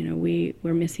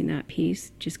 We're missing that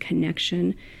piece, just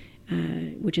connection,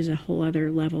 which is a whole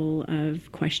other level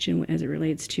of question as it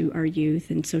relates to our youth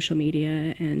and social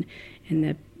media and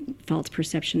the false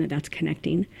perception that that's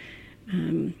connecting.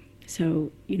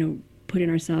 So, putting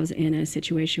ourselves in a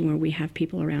situation where we have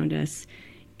people around us,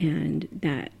 and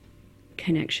that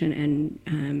connection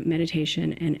and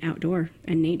meditation and outdoor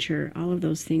and nature, all of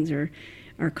those things are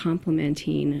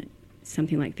complementing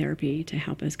something like therapy to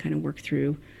help us kind of work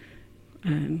through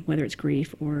whether it's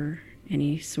grief or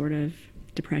any sort of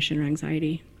depression or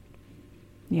anxiety.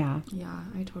 Yeah,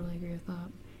 I totally agree with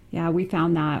that. Yeah, we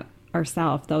found that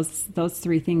ourselves. Those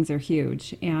three things are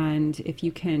huge, and if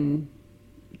you can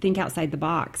think outside the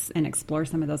box and explore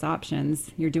some of those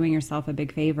options, you're doing yourself a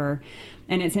big favor.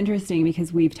 And it's interesting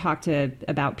because we've talked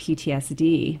about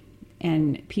PTSD,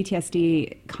 and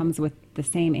PTSD comes with the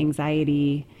same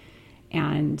anxiety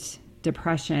and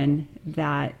depression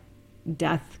that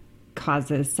death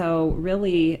causes. So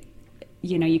really,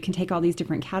 you can take all these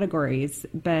different categories,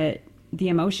 but the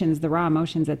emotions, the raw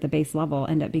emotions at the base level,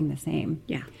 end up being the same.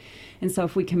 Yeah. And so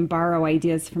if we can borrow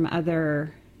ideas from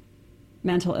other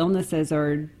mental illnesses,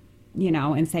 or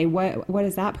and say, what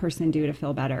does that person do to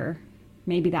feel better?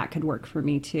 Maybe that could work for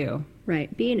me too.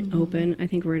 Right. Being open. I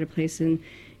think we're at a place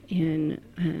in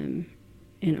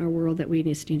our world that we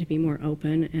just need to be more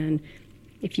open. And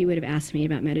if you would have asked me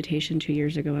about meditation 2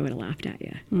 years ago, I would have laughed at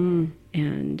you.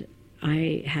 And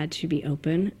I had to be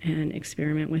open and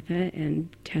experiment with it and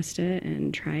test it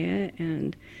and try it,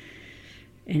 and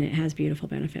it has beautiful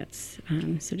benefits.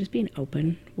 So just being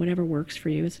open, whatever works for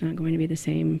you. It's not going to be the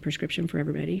same prescription for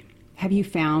everybody. Have you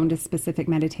found a specific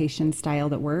meditation style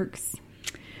that works?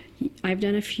 I've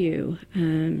done a few.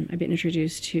 I've been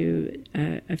introduced to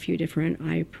a few different.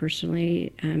 I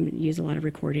personally use a lot of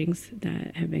recordings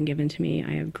that have been given to me.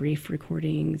 I have grief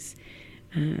recordings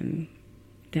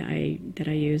that I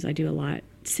use. I do a lot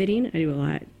sitting. I do a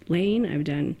lot laying. I've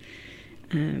done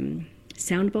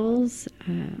sound bowls,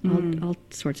 all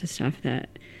sorts of stuff that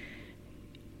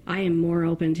I am more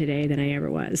open today than I ever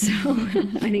was. So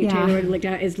I think Taylor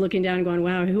is looking down and going,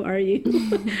 wow, who are you?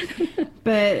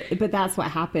 But that's what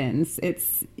happens.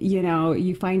 It's,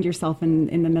 you find yourself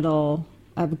in the middle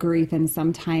of grief, and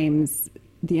sometimes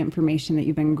the information that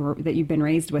you've been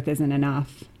raised with isn't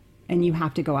enough. And you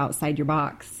have to go outside your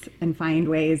box and find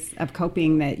ways of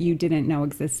coping that you didn't know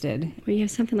existed. Well, you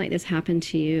have something like this happen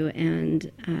to you,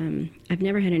 and I've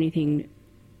never had anything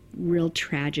real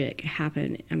tragic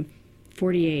happen. I'm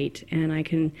 48, and I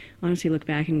can honestly look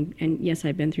back, and yes,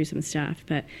 I've been through some stuff,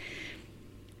 but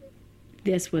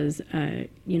this was,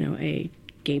 a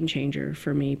game changer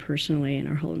for me personally and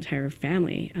our whole entire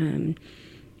family. And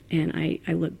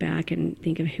I look back and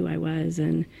think of who I was,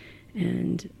 and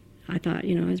I thought,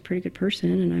 I was a pretty good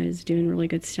person and I was doing really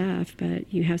good stuff,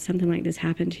 but you have something like this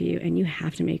happen to you, and you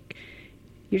have to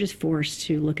you're just forced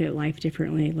to look at life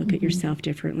differently, look at yourself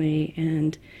differently,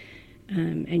 and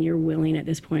you're willing at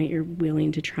this point, you're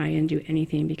willing to try and do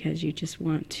anything because you just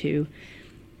want to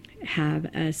have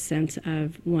a sense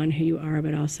of, one, who you are,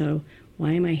 but also,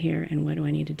 why am I here and what do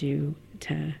I need to do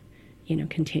to,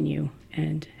 continue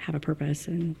and have a purpose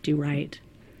and do right.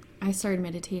 I started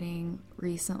meditating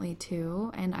recently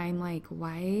too, and I'm like,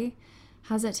 why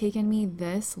has it taken me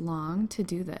this long to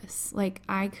do this? Like,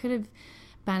 I could have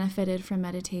benefited from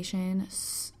meditation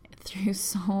through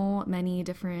so many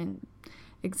different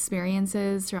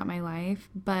experiences throughout my life,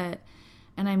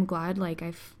 and I'm glad like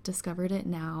I've discovered it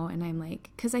now, and I'm like,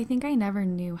 because I think I never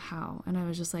knew how, and I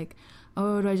was just like,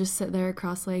 oh, do I just sit there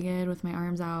cross-legged with my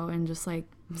arms out and just like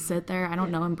sit there, I don't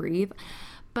know, and breathe?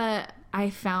 But I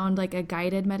found like a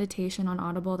guided meditation on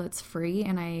Audible that's free,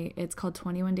 and it's called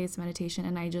 21 Days of Meditation,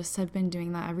 and I just have been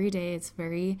doing that every day. It's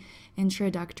very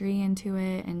introductory into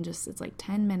it, and it's like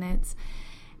 10 minutes,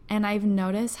 and I've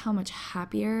noticed how much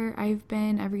happier I've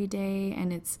been every day,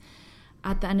 and it's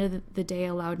at the end of the day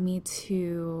allowed me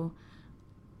to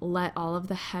let all of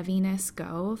the heaviness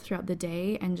go throughout the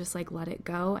day and just like let it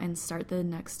go and start the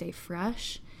next day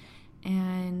fresh.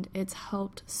 And it's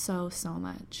helped so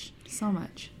much.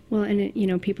 Well,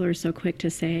 and people are so quick to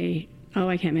say, oh,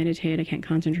 I can't meditate, I can't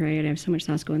concentrate, I have so much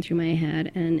thoughts going through my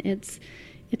head, and it's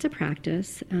a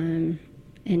practice, and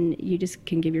you just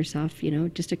can give yourself,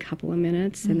 just a couple of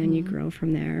minutes, and then you grow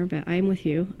from there. But I'm with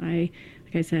you. Like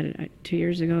I said, 2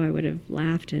 years ago, I would have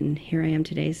laughed, and here I am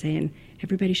today saying,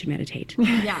 everybody should meditate.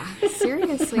 Yeah,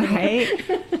 seriously. Right?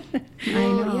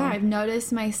 Well, yeah, I've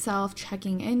noticed myself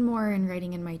checking in more and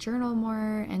writing in my journal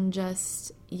more, and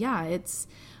just, it's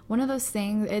one of those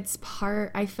things.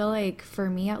 I feel like for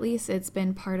me at least, it's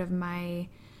been part of I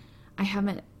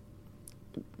haven't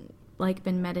like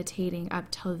been meditating up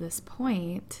till this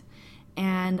point,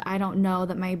 and I don't know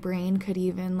that my brain could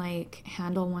even like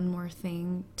handle one more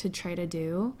thing to try to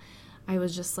do. I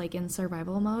was just like in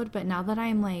survival mode, but now that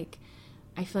I'm like,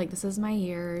 I feel like this is my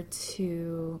year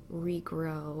to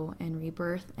regrow and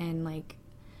rebirth, and like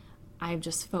I've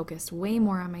just focused way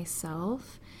more on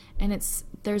myself, and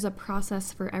there's a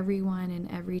process for everyone in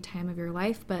every time of your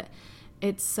life, but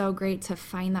it's so great to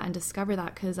find that and discover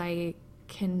that, because I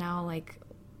can now like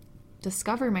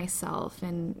discover myself,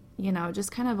 and it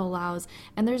just kind of allows,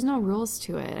 and there's no rules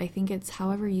to it. I think it's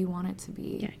however you want it to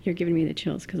be. Yeah, you're giving me the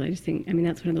chills, because I just think,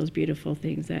 that's one of those beautiful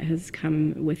things that has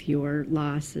come with your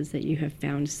loss, is that you have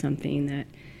found something that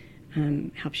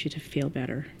helps you to feel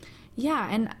better. Yeah,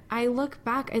 and I look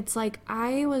back, it's like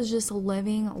I was just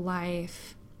living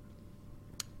life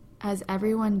as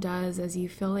everyone does, as you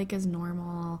feel like is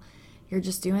normal. You're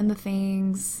just doing the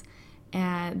things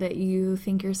and that you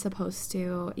think you're supposed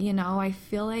to. I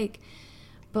feel like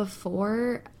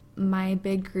before my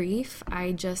big grief,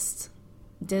 I just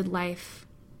did life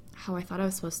how I thought I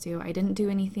was supposed to. I didn't do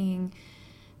anything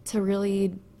to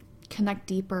really connect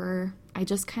deeper. I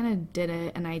just kind of did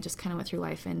it, and I just kind of went through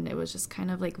life, and it was just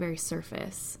kind of like very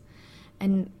surface.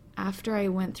 And after I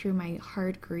went through my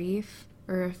hard grief,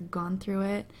 or have gone through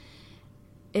it,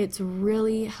 it's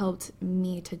really helped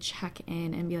me to check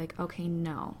in and be like, okay,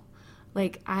 no.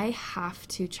 Like, I have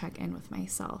to check in with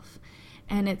myself.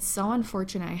 And it's so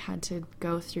unfortunate I had to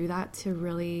go through that to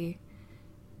really,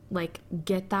 like,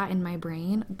 get that in my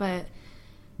brain. But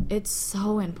it's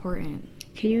so important.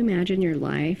 Can you imagine your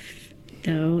life,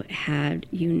 though, had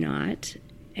you not,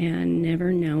 and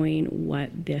never knowing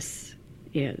what this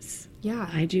is? Yeah.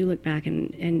 I do look back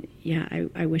and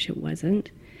I wish it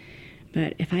wasn't.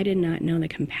 But if I did not know the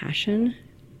compassion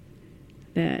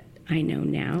that I know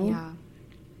now,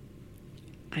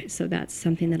 so that's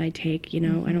something that I take, I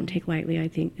don't take lightly. I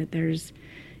think that there's,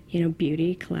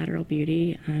 beauty, collateral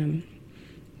beauty,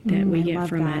 that we get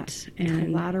from it. And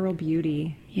collateral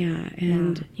beauty. Yeah.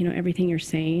 And, everything you're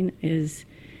saying is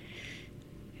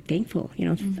thankful.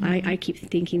 I keep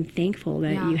thinking thankful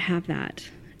that you have that.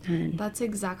 And that's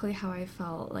exactly how I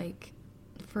felt. Like,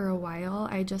 for a while,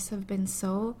 I just have been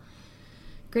so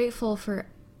grateful for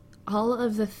all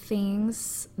of the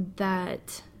things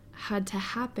that had to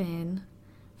happen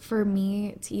for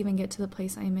me to even get to the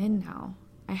place I'm in now.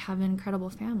 I have an incredible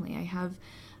family. I have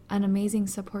an amazing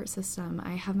support system.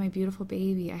 I have my beautiful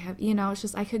baby. I have, it's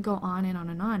just, I could go on and on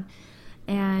and on.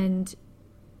 And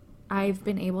I've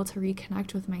been able to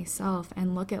reconnect with myself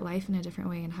and look at life in a different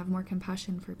way and have more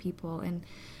compassion for people. And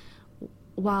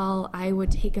while I would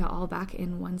take it all back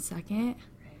in 1 second,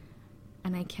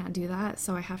 and I can't do that,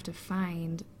 so I have to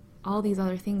find all these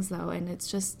other things, though, and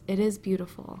it is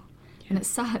beautiful. And it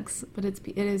sucks, but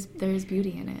there is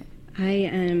beauty in it.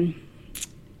 I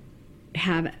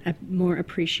have a more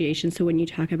appreciation. So when you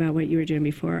talk about what you were doing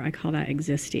before, I call that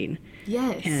existing.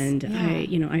 Yes. And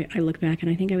I look back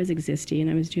and I think I was existing.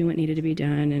 I was doing what needed to be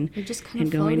done and just kind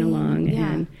of going floating. along.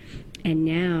 Yeah. And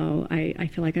now I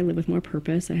feel like I live with more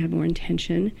purpose. I have more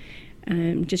intention.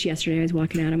 Just yesterday I was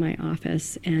walking out of my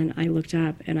office and I looked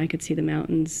up and I could see the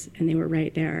mountains and they were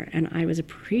right there. And I was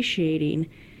appreciating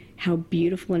how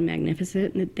beautiful and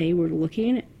magnificent that they were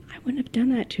looking. I wouldn't have done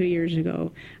that 2 years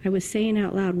ago. I was saying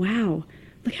out loud, wow,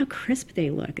 look how crisp they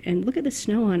look. And look at the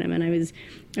snow on them. And I was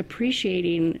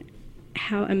appreciating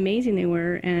how amazing they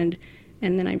were. And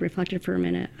then I reflected for a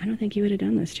minute, I don't think you would have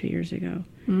done this 2 years ago.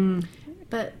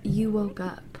 But you woke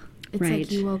up. It's Right.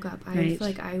 like you woke up. I Right. feel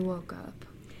like I woke up.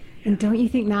 And don't you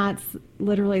think that's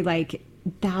literally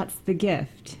that's the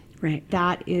gift? Right.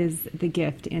 That is the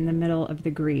gift in the middle of the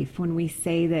grief. When we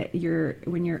say that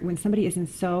when somebody is in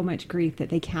so much grief that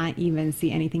they can't even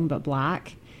see anything but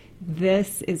black,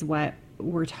 this is what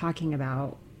we're talking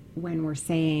about when we're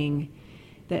saying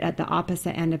that at the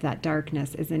opposite end of that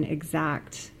darkness is an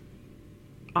exact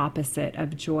opposite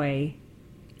of joy.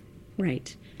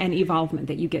 Right. And evolvement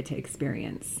that you get to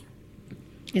experience.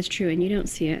 It's true, and you don't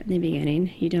see it in the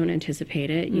beginning. You don't anticipate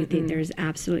it. You think there's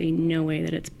absolutely no way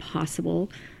that it's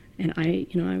possible. And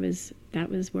that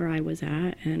was where I was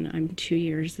at, and I'm 2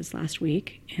 years this last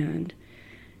week, and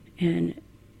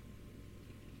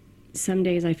some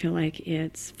days I feel like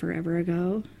it's forever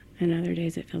ago, and other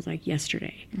days it feels like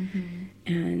yesterday.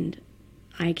 And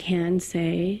I can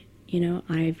say,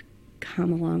 I've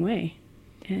come a long way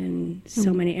in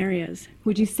so many areas.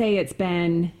 Would you say it's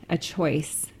been a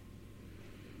choice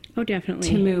Oh, definitely.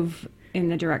 to move in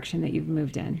the direction that you've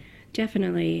moved in?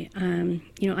 Definitely.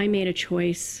 I made a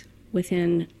choice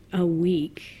within a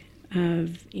week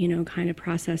of, kind of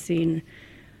processing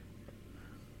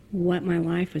what my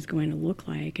life was going to look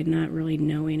like and not really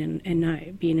knowing and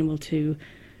not being able to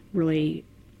really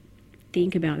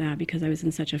think about that because I was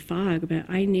in such a fog. But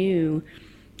I knew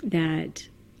that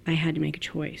I had to make a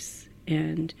choice.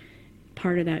 And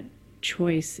part of that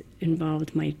choice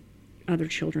involved my other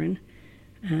children.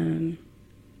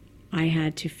 I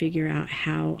had to figure out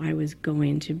how I was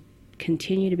going to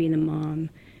continue to be the mom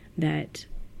that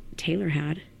Taylor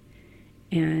had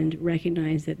and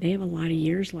recognize that they have a lot of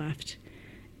years left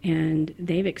and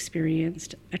they've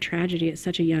experienced a tragedy at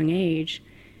such a young age.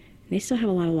 They still have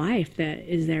a lot of life that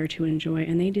is there to enjoy,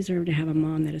 and they deserve to have a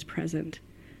mom that is present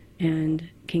and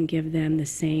can give them the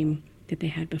same that they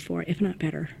had before, if not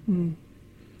better.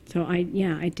 So I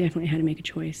definitely had to make a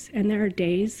choice. And there are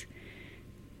days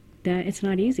that it's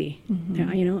not easy.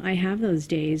 I have those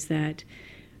days that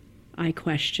I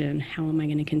question, how am I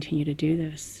going to continue to do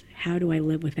this? How do I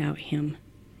live without him?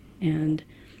 And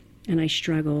I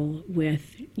struggle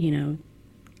with,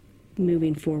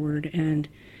 moving forward and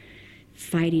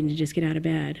fighting to just get out of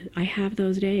bed. I have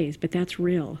those days, but that's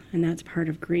real, and that's part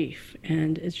of grief.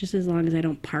 And it's just as long as I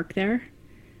don't park there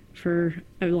for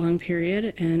a long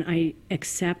period, and I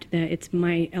accept that it's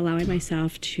allowing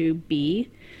myself to be,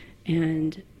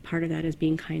 and part of that is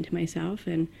being kind to myself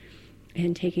and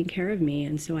taking care of me.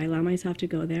 And so I allow myself to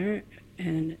go there,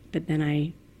 but then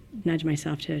I nudge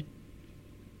myself to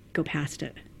go past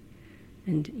it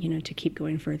and, to keep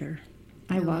going further.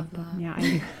 I love that. Yeah,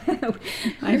 I do.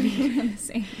 I mean,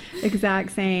 Same.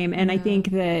 exact same. And I think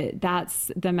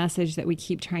that's the message that we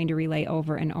keep trying to relay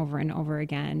over and over and over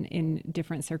again in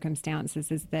different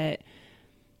circumstances, is that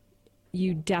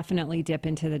you definitely dip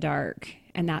into the dark,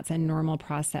 and that's a normal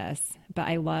process. But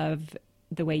I love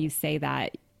the way you say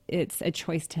that. It's a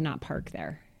choice to not park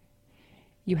there.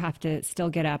 you have to still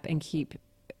get up and keep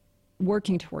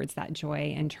working towards that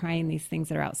joy and trying these things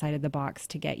that are outside of the box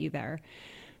to get you there.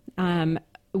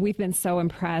 We've been so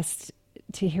impressed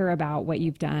to hear about what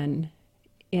you've done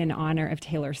in honor of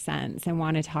Taylor Sense, and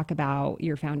want to talk about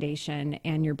your foundation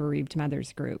and your Bereaved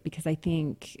Mothers group, because I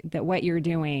think that what you're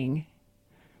doing,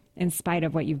 in spite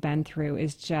of what you've been through,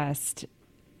 is just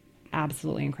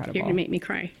absolutely incredible. You're going to make me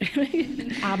cry.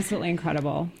 Absolutely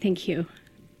incredible. Thank you.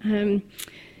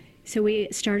 So we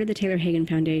started the Taylor Hagen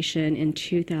Foundation in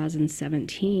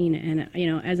 2017,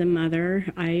 and as a mother,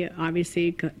 I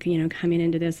obviously, coming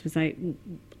into this was I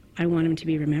want him to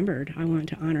be remembered. I want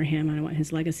to honor him. I want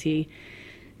his legacy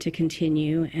to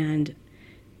continue, and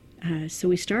so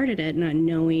we started it not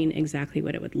knowing exactly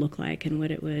what it would look like and what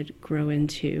it would grow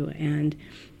into. And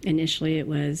initially, it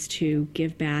was to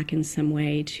give back in some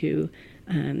way to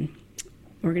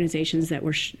organizations that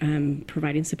were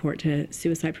providing support to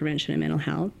suicide prevention and mental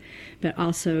health, but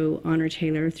also honor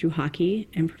Taylor through hockey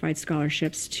and provide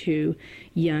scholarships to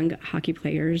young hockey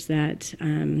players that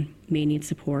may need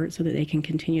support so that they can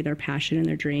continue their passion and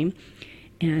their dream.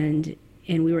 And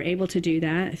we were able to do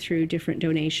that through different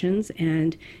donations,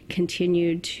 and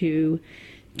continued to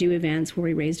do events where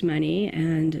we raised money,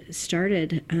 and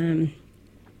started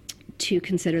to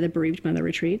consider the Bereaved Mother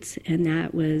Retreats. And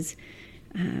that was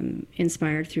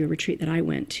inspired through a retreat that I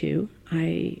went to.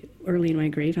 Early in my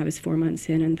grief, I was 4 months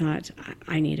in and thought,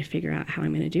 I need to figure out how I'm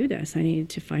going to do this. I need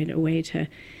to find a way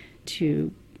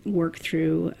to work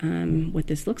through what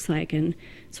this looks like. And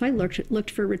so I looked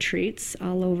for retreats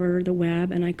all over the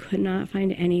web, and I could not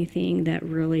find anything that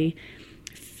really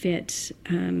fit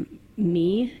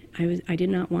me. I did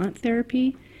not want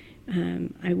therapy.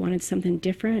 I wanted something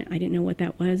different. I didn't know what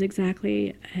that was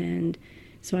exactly. And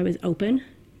so I was open,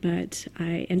 but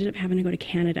I ended up having to go to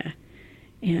Canada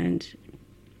and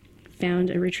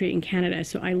found a retreat in Canada.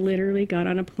 So I literally got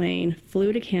on a plane,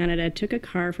 flew to Canada, took a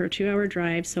car for a 2-hour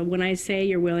drive. So when I say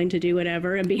you're willing to do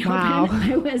whatever and be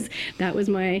open, that was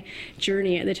my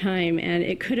journey at the time. And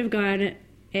it could have gone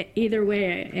either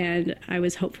way. And I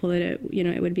was hopeful that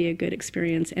it would be a good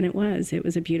experience. And it was. It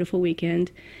was a beautiful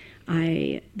weekend.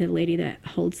 The lady that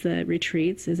holds the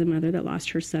retreats is a mother that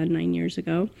lost her son 9 years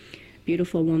ago.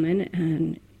 Beautiful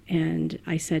woman. And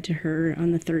I said to her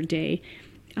on the third day,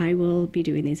 I will be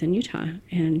doing these in Utah.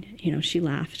 And, she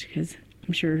laughed, because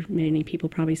I'm sure many people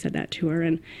probably said that to her.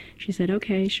 And she said,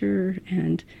 okay, sure.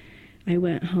 And I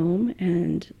went home,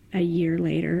 and a year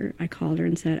later, I called her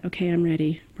and said, okay, I'm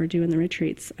ready. We're doing the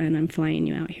retreats, and I'm flying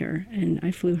you out here. And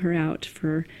I flew her out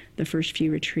for the first few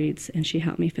retreats, and she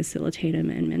helped me facilitate them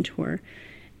and mentor.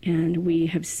 And we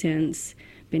have since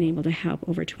been able to help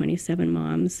over 27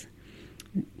 moms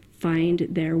find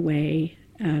their way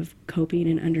of coping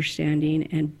and understanding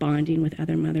and bonding with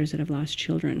other mothers that have lost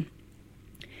children.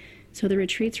 So the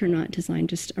retreats are not designed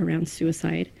just around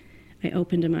suicide. I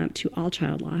opened them up to all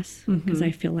child loss, because I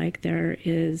feel like there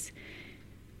is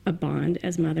a bond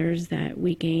as mothers that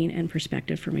we gain, and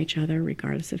perspective from each other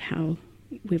regardless of how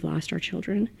we've lost our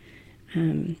children.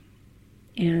 And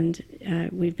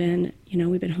we've been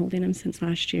holding them since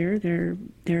last year.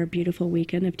 They're a beautiful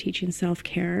weekend of teaching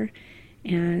self-care,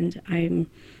 and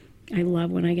I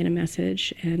love when I get a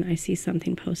message and I see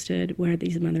something posted where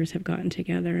these mothers have gotten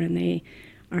together and they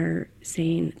are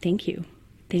saying, thank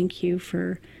you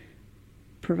for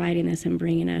providing this and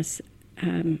bringing us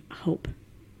hope.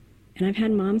 And I've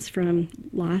had moms from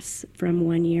loss from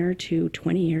 1 year to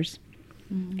 20 years.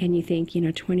 Mm-hmm. And you think,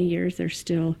 20 years, they're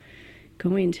still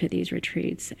going to these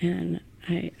retreats. And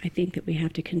I think that we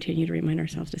have to continue to remind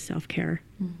ourselves to self-care.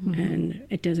 Mm-hmm. And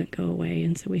it doesn't go away.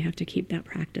 And so we have to keep that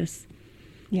practice.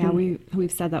 Yeah,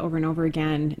 we've said that over and over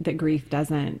again, that grief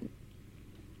doesn't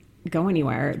go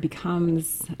anywhere. It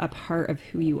becomes a part of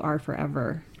who you are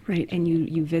forever. Right. And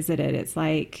you visit it. It's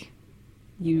like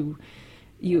you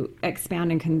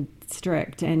expand and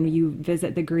constrict, and you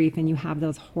visit the grief, and you have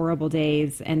those horrible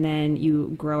days, and then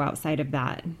you grow outside of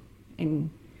that and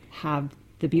have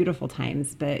the beautiful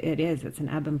times. But it's an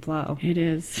ebb and flow. It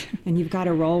is. And you've got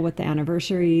to roll with the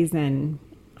anniversaries and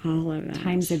all of that.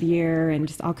 Times of year and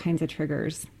just all kinds of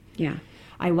triggers. Yeah.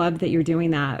 I love that you're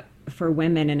doing that for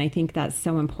women, and I think that's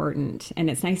so important. And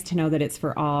it's nice to know that it's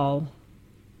for all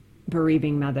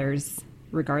bereaving mothers,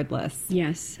 regardless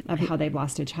of how they've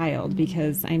lost a child,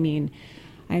 because I'm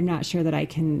not sure that I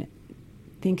can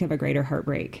think of a greater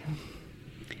heartbreak.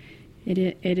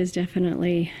 It is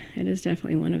definitely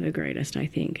one of the greatest, I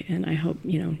think, and I hope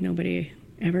nobody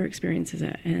ever experiences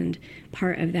it. And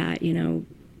part of that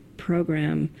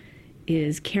program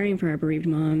is caring for our bereaved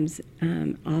moms.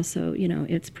 Also,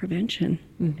 it's prevention.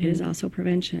 Mm-hmm. It is also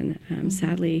prevention.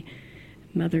 Sadly,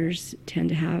 mothers tend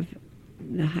to have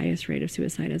the highest rate of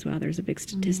suicide as well. There's a big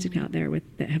statistic out there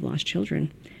that have lost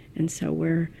children. And so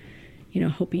we're,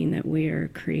 hoping that we're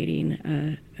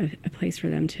creating a place for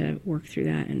them to work through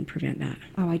that and prevent that.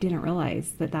 Oh, I didn't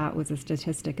realize that was a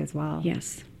statistic as well.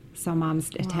 Yes. So moms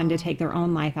tend to take their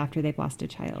own life after they've lost a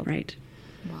child. Right.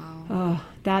 Wow. Oh,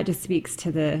 that just speaks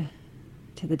to the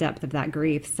depth of that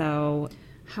grief. So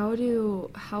How do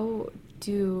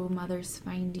mothers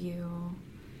find you?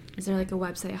 Is there like a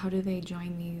website? How do they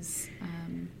join these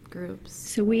groups?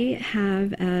 So we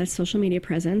have a social media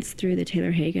presence through the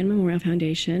Taylor Hagen Memorial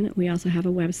Foundation. We also have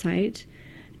a website,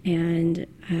 and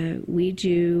we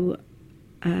do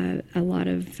a lot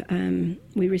of,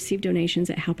 we receive donations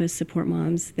that help us support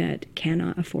moms that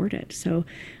cannot afford it. So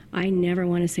I never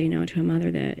want to say no to a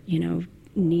mother that,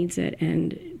 needs it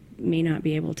and may not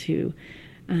be able to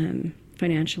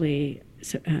financially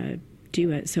do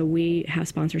it. So we have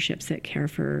sponsorships that care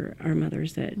for our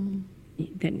mothers that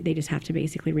they just have to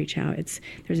basically reach out.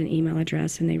 There's an email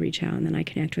address, and they reach out, and then I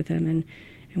connect with them,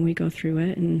 and we go through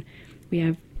it. And we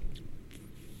have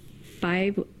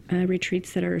 5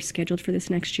 retreats that are scheduled for this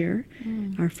next year.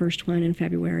 Our first one in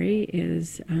February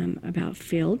is about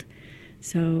field.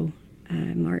 So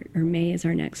May is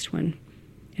our next one.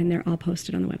 And they're all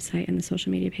posted on the website and the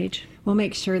social media page. we'll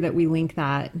make sure that we link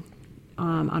that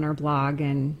on our blog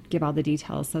and give all the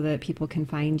details so that people can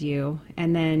find you.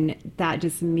 And then that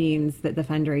just means that the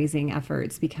fundraising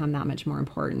efforts become that much more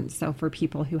important. So for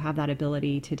people who have that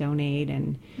ability to donate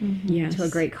and Yes. to a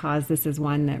great cause, this is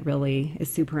one that really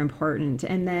is super important.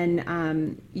 And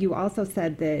then you also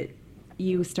said that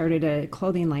you started a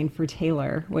clothing line for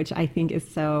Taylor, which I think is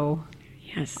so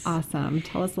Yes. awesome.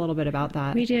 Tell us a little bit about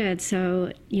that. We did.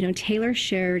 So, Taylor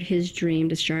shared his dream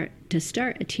to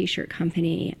start a t-shirt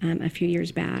company a few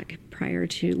years back prior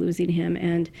to losing him.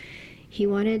 And he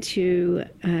wanted to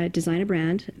design a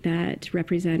brand that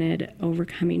represented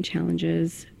overcoming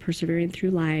challenges, persevering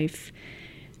through life,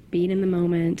 being in the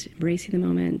moment, embracing the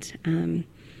moment. And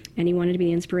he wanted to be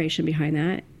the inspiration behind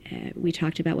that. We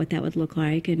talked about what that would look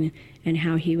like and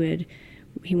how he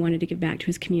wanted to give back to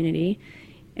his community.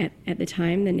 At the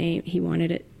time, the name, he wanted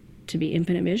it to be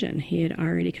Infinite Vision. He had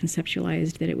already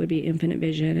conceptualized that it would be Infinite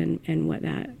Vision and what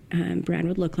that brand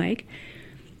would look like.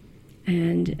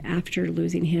 And after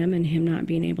losing him and him not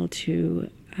being able to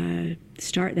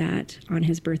start that on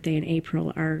his birthday in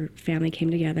April, our family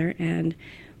came together and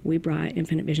we brought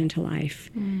Infinite Vision to life.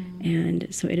 And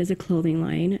so it is a clothing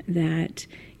line that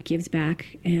gives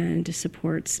back and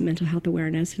supports mental health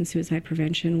awareness and suicide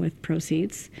prevention with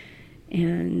proceeds.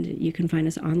 And you can find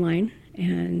us online,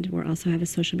 and we also have a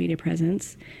social media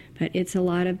presence. But it's a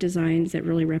lot of designs that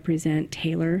really represent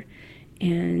Taylor,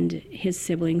 and his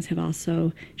siblings have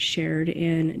also shared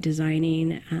in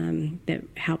designing that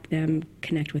help them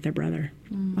connect with their brother.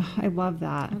 Oh, I love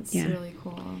that. That's Yeah. really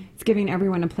cool. It's giving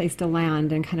everyone a place to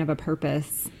land and kind of a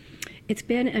purpose. It's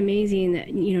been amazing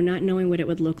that, not knowing what it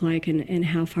would look like and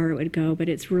how far it would go, but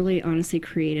it's really honestly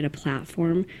created a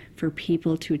platform for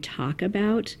people to talk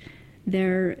about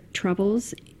their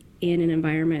troubles in an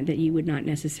environment that you would not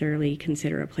necessarily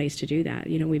consider a place to do that.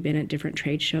 We've been at different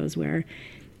trade shows where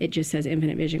it just says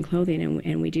Infinite Vision Clothing,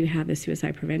 and we do have the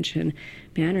suicide prevention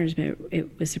banners, but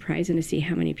it was surprising to see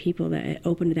how many people that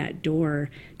opened that door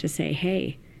to say,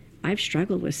 hey, I've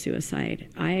struggled with suicide.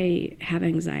 I have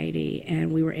anxiety,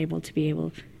 and we were able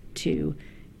to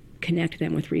connect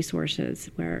them with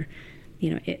resources where,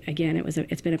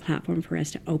 it's been a platform for us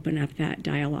to open up that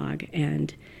dialogue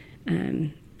and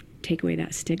take away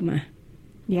that stigma.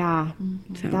 Yeah,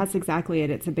 So- that's exactly it.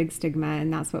 It's a big stigma,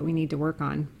 and that's what we need to work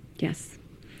on. Yes.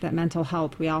 That mental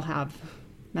health, we all have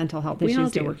mental health We all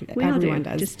issues to do. work. We all Everyone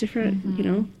do. does. Just different,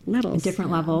 levels.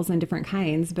 Different levels and different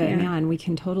kinds. But Yeah. man, we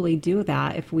can totally do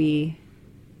that if we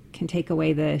can take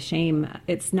away the shame.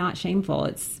 It's not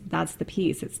shameful. That's the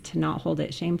piece. It's to not hold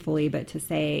it shamefully, but to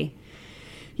say,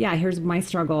 yeah, here's my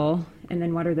struggle, and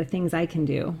then what are the things I can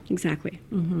do? Exactly.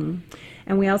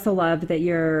 And we also love that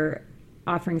you're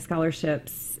offering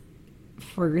scholarships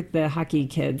for the hockey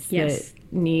kids Yes.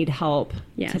 that need help to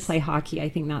Yes. play hockey. I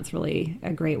think that's really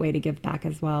a great way to give back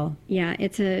as well. Yeah,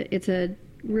 it's a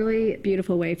really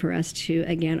beautiful way for us to,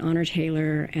 again, honor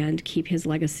Taylor and keep his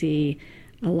legacy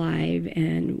alive.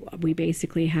 And we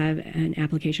basically have an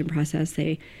application process.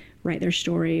 They write their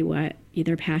story, what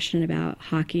they're passionate about,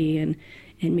 hockey, and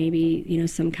maybe,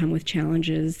 some come with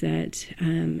challenges that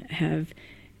have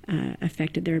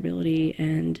affected their ability.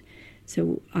 And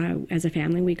so as a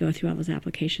family, we go through all those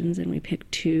applications and we pick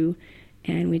 2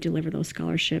 and we deliver those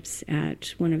scholarships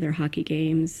at one of their hockey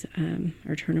games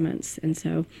or tournaments. And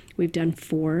so we've done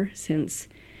 4 since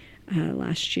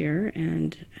last year,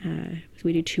 and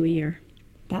we do 2 a year.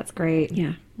 That's great.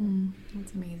 Yeah.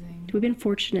 That's amazing. We've been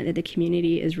fortunate that the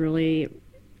community is really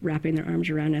wrapping their arms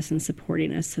around us and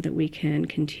supporting us so that we can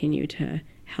continue to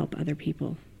help other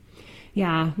people.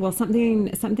 Yeah, well,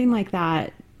 something like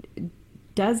that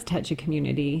does touch a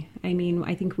community. I mean,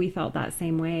 I think we felt that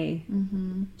same way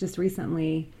just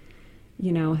recently.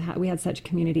 You know, we had such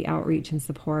community outreach and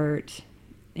support,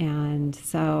 and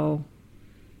so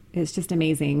it's just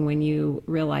amazing when you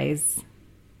realize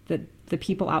that the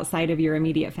people outside of your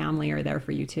immediate family are there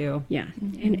for you too. Yeah,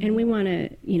 and we want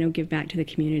to, give back to the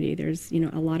community. There's, a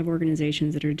lot of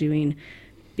organizations that are doing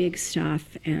big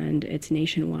stuff, and it's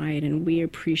nationwide, and we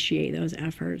appreciate those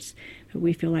efforts. But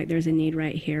we feel like there's a need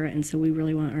right here, and so we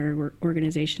really want our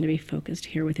organization to be focused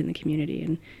here within the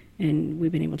community, and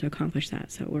we've been able to accomplish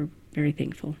that, so we're very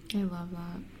thankful. I love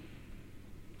that.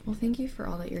 Well, thank you for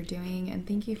all that you're doing, and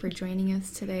thank you for joining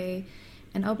us today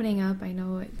and opening up. I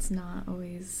know it's not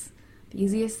always the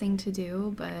easiest thing to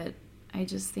do, but I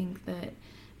just think that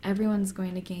everyone's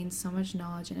going to gain so much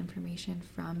knowledge and information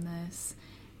from this,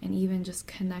 and even just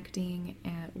connecting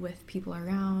with people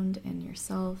around and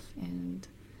yourself, and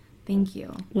thank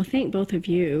you. Well, thank both of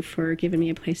you for giving me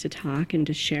a place to talk and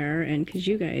to share, and because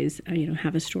you guys,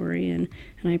 have a story, and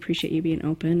I appreciate you being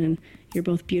open, and you're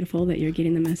both beautiful that you're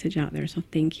getting the message out there, so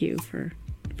thank you for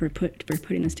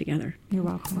putting this together. You're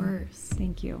welcome. Of course.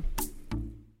 Thank you.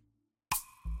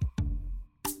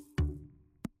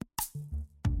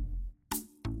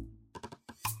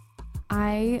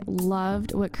 I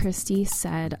loved what Christy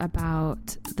said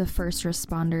about the first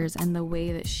responders and the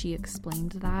way that she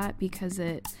explained that, because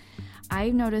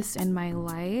I've noticed in my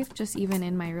life, just even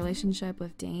in my relationship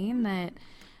with Dane, that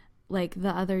like the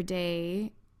other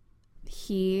day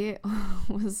he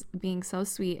was being so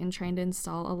sweet and trying to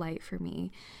install a light for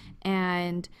me,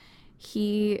 and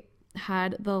he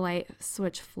had the light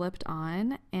switch flipped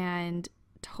on and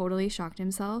totally shocked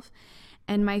himself,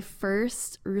 and my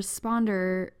first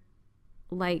responder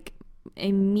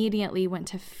immediately went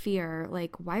to fear.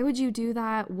 Like, why would you do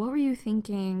that? What were you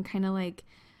thinking? Kind of like,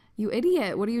 you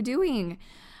idiot, what are you doing?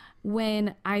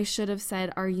 When I should have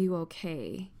said, are you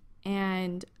okay?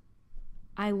 And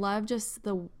I love just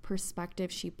the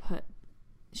perspective she put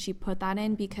that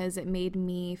in, because it made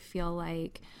me feel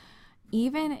like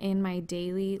even in my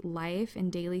daily life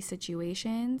and daily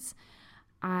situations,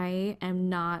 I am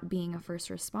not being a first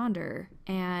responder.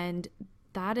 And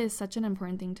that is such an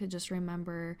important thing to just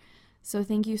remember. So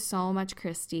thank you so much,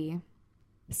 Christy.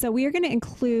 So we are going to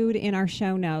include in our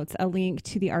show notes a link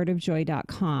to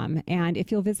theartofjoy.com. And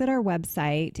if you'll visit our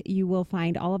website, you will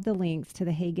find all of the links to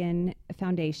the Hagen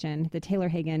Foundation. The Taylor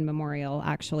Hagen Memorial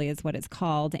actually is what it's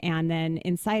called. And then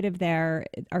inside of there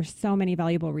are so many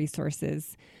valuable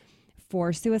resources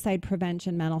for suicide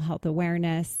prevention, mental health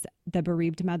awareness, the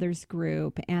Bereaved Mothers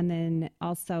Group, and then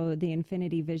also the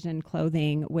Infinity Vision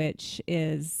clothing, which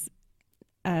is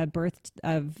a birth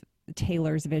of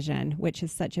Taylor's vision, which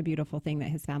is such a beautiful thing that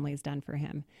his family has done for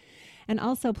him. And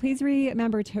also, please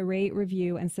remember to rate,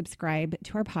 review, and subscribe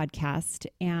to our podcast,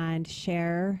 and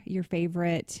share your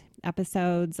favorite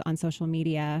episodes on social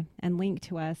media, and link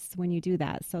to us when you do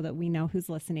that so that we know who's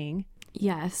listening.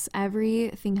 Yes,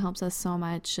 everything helps us so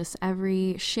much. Just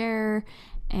every share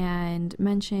and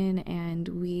mention, and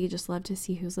we just love to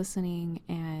see who's listening,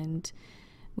 and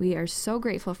we are so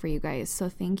grateful for you guys. So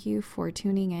thank you for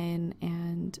tuning in,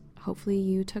 and hopefully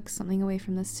you took something away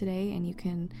from this today and you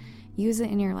can use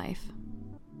it in your life.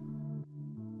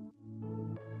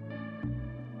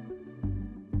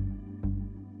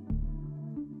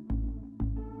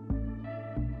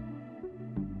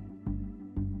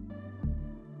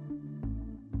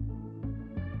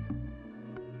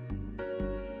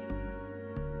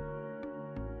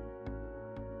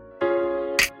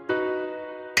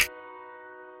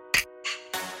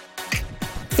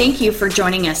 Thank you for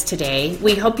joining us today.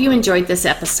 We hope you enjoyed this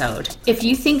episode. If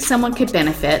you think someone could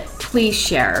benefit, please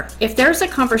share. If there's a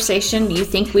conversation you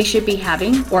think we should be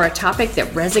having, or a topic that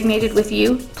resonated with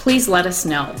you, please let us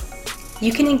know.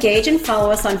 You can engage and follow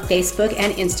us on Facebook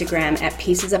and Instagram at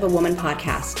Pieces of a Woman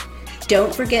Podcast.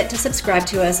 Don't forget to subscribe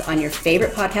to us on your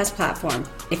favorite podcast platform.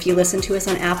 If you listen to us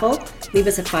on Apple, leave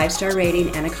us a 5-star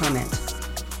rating and a comment.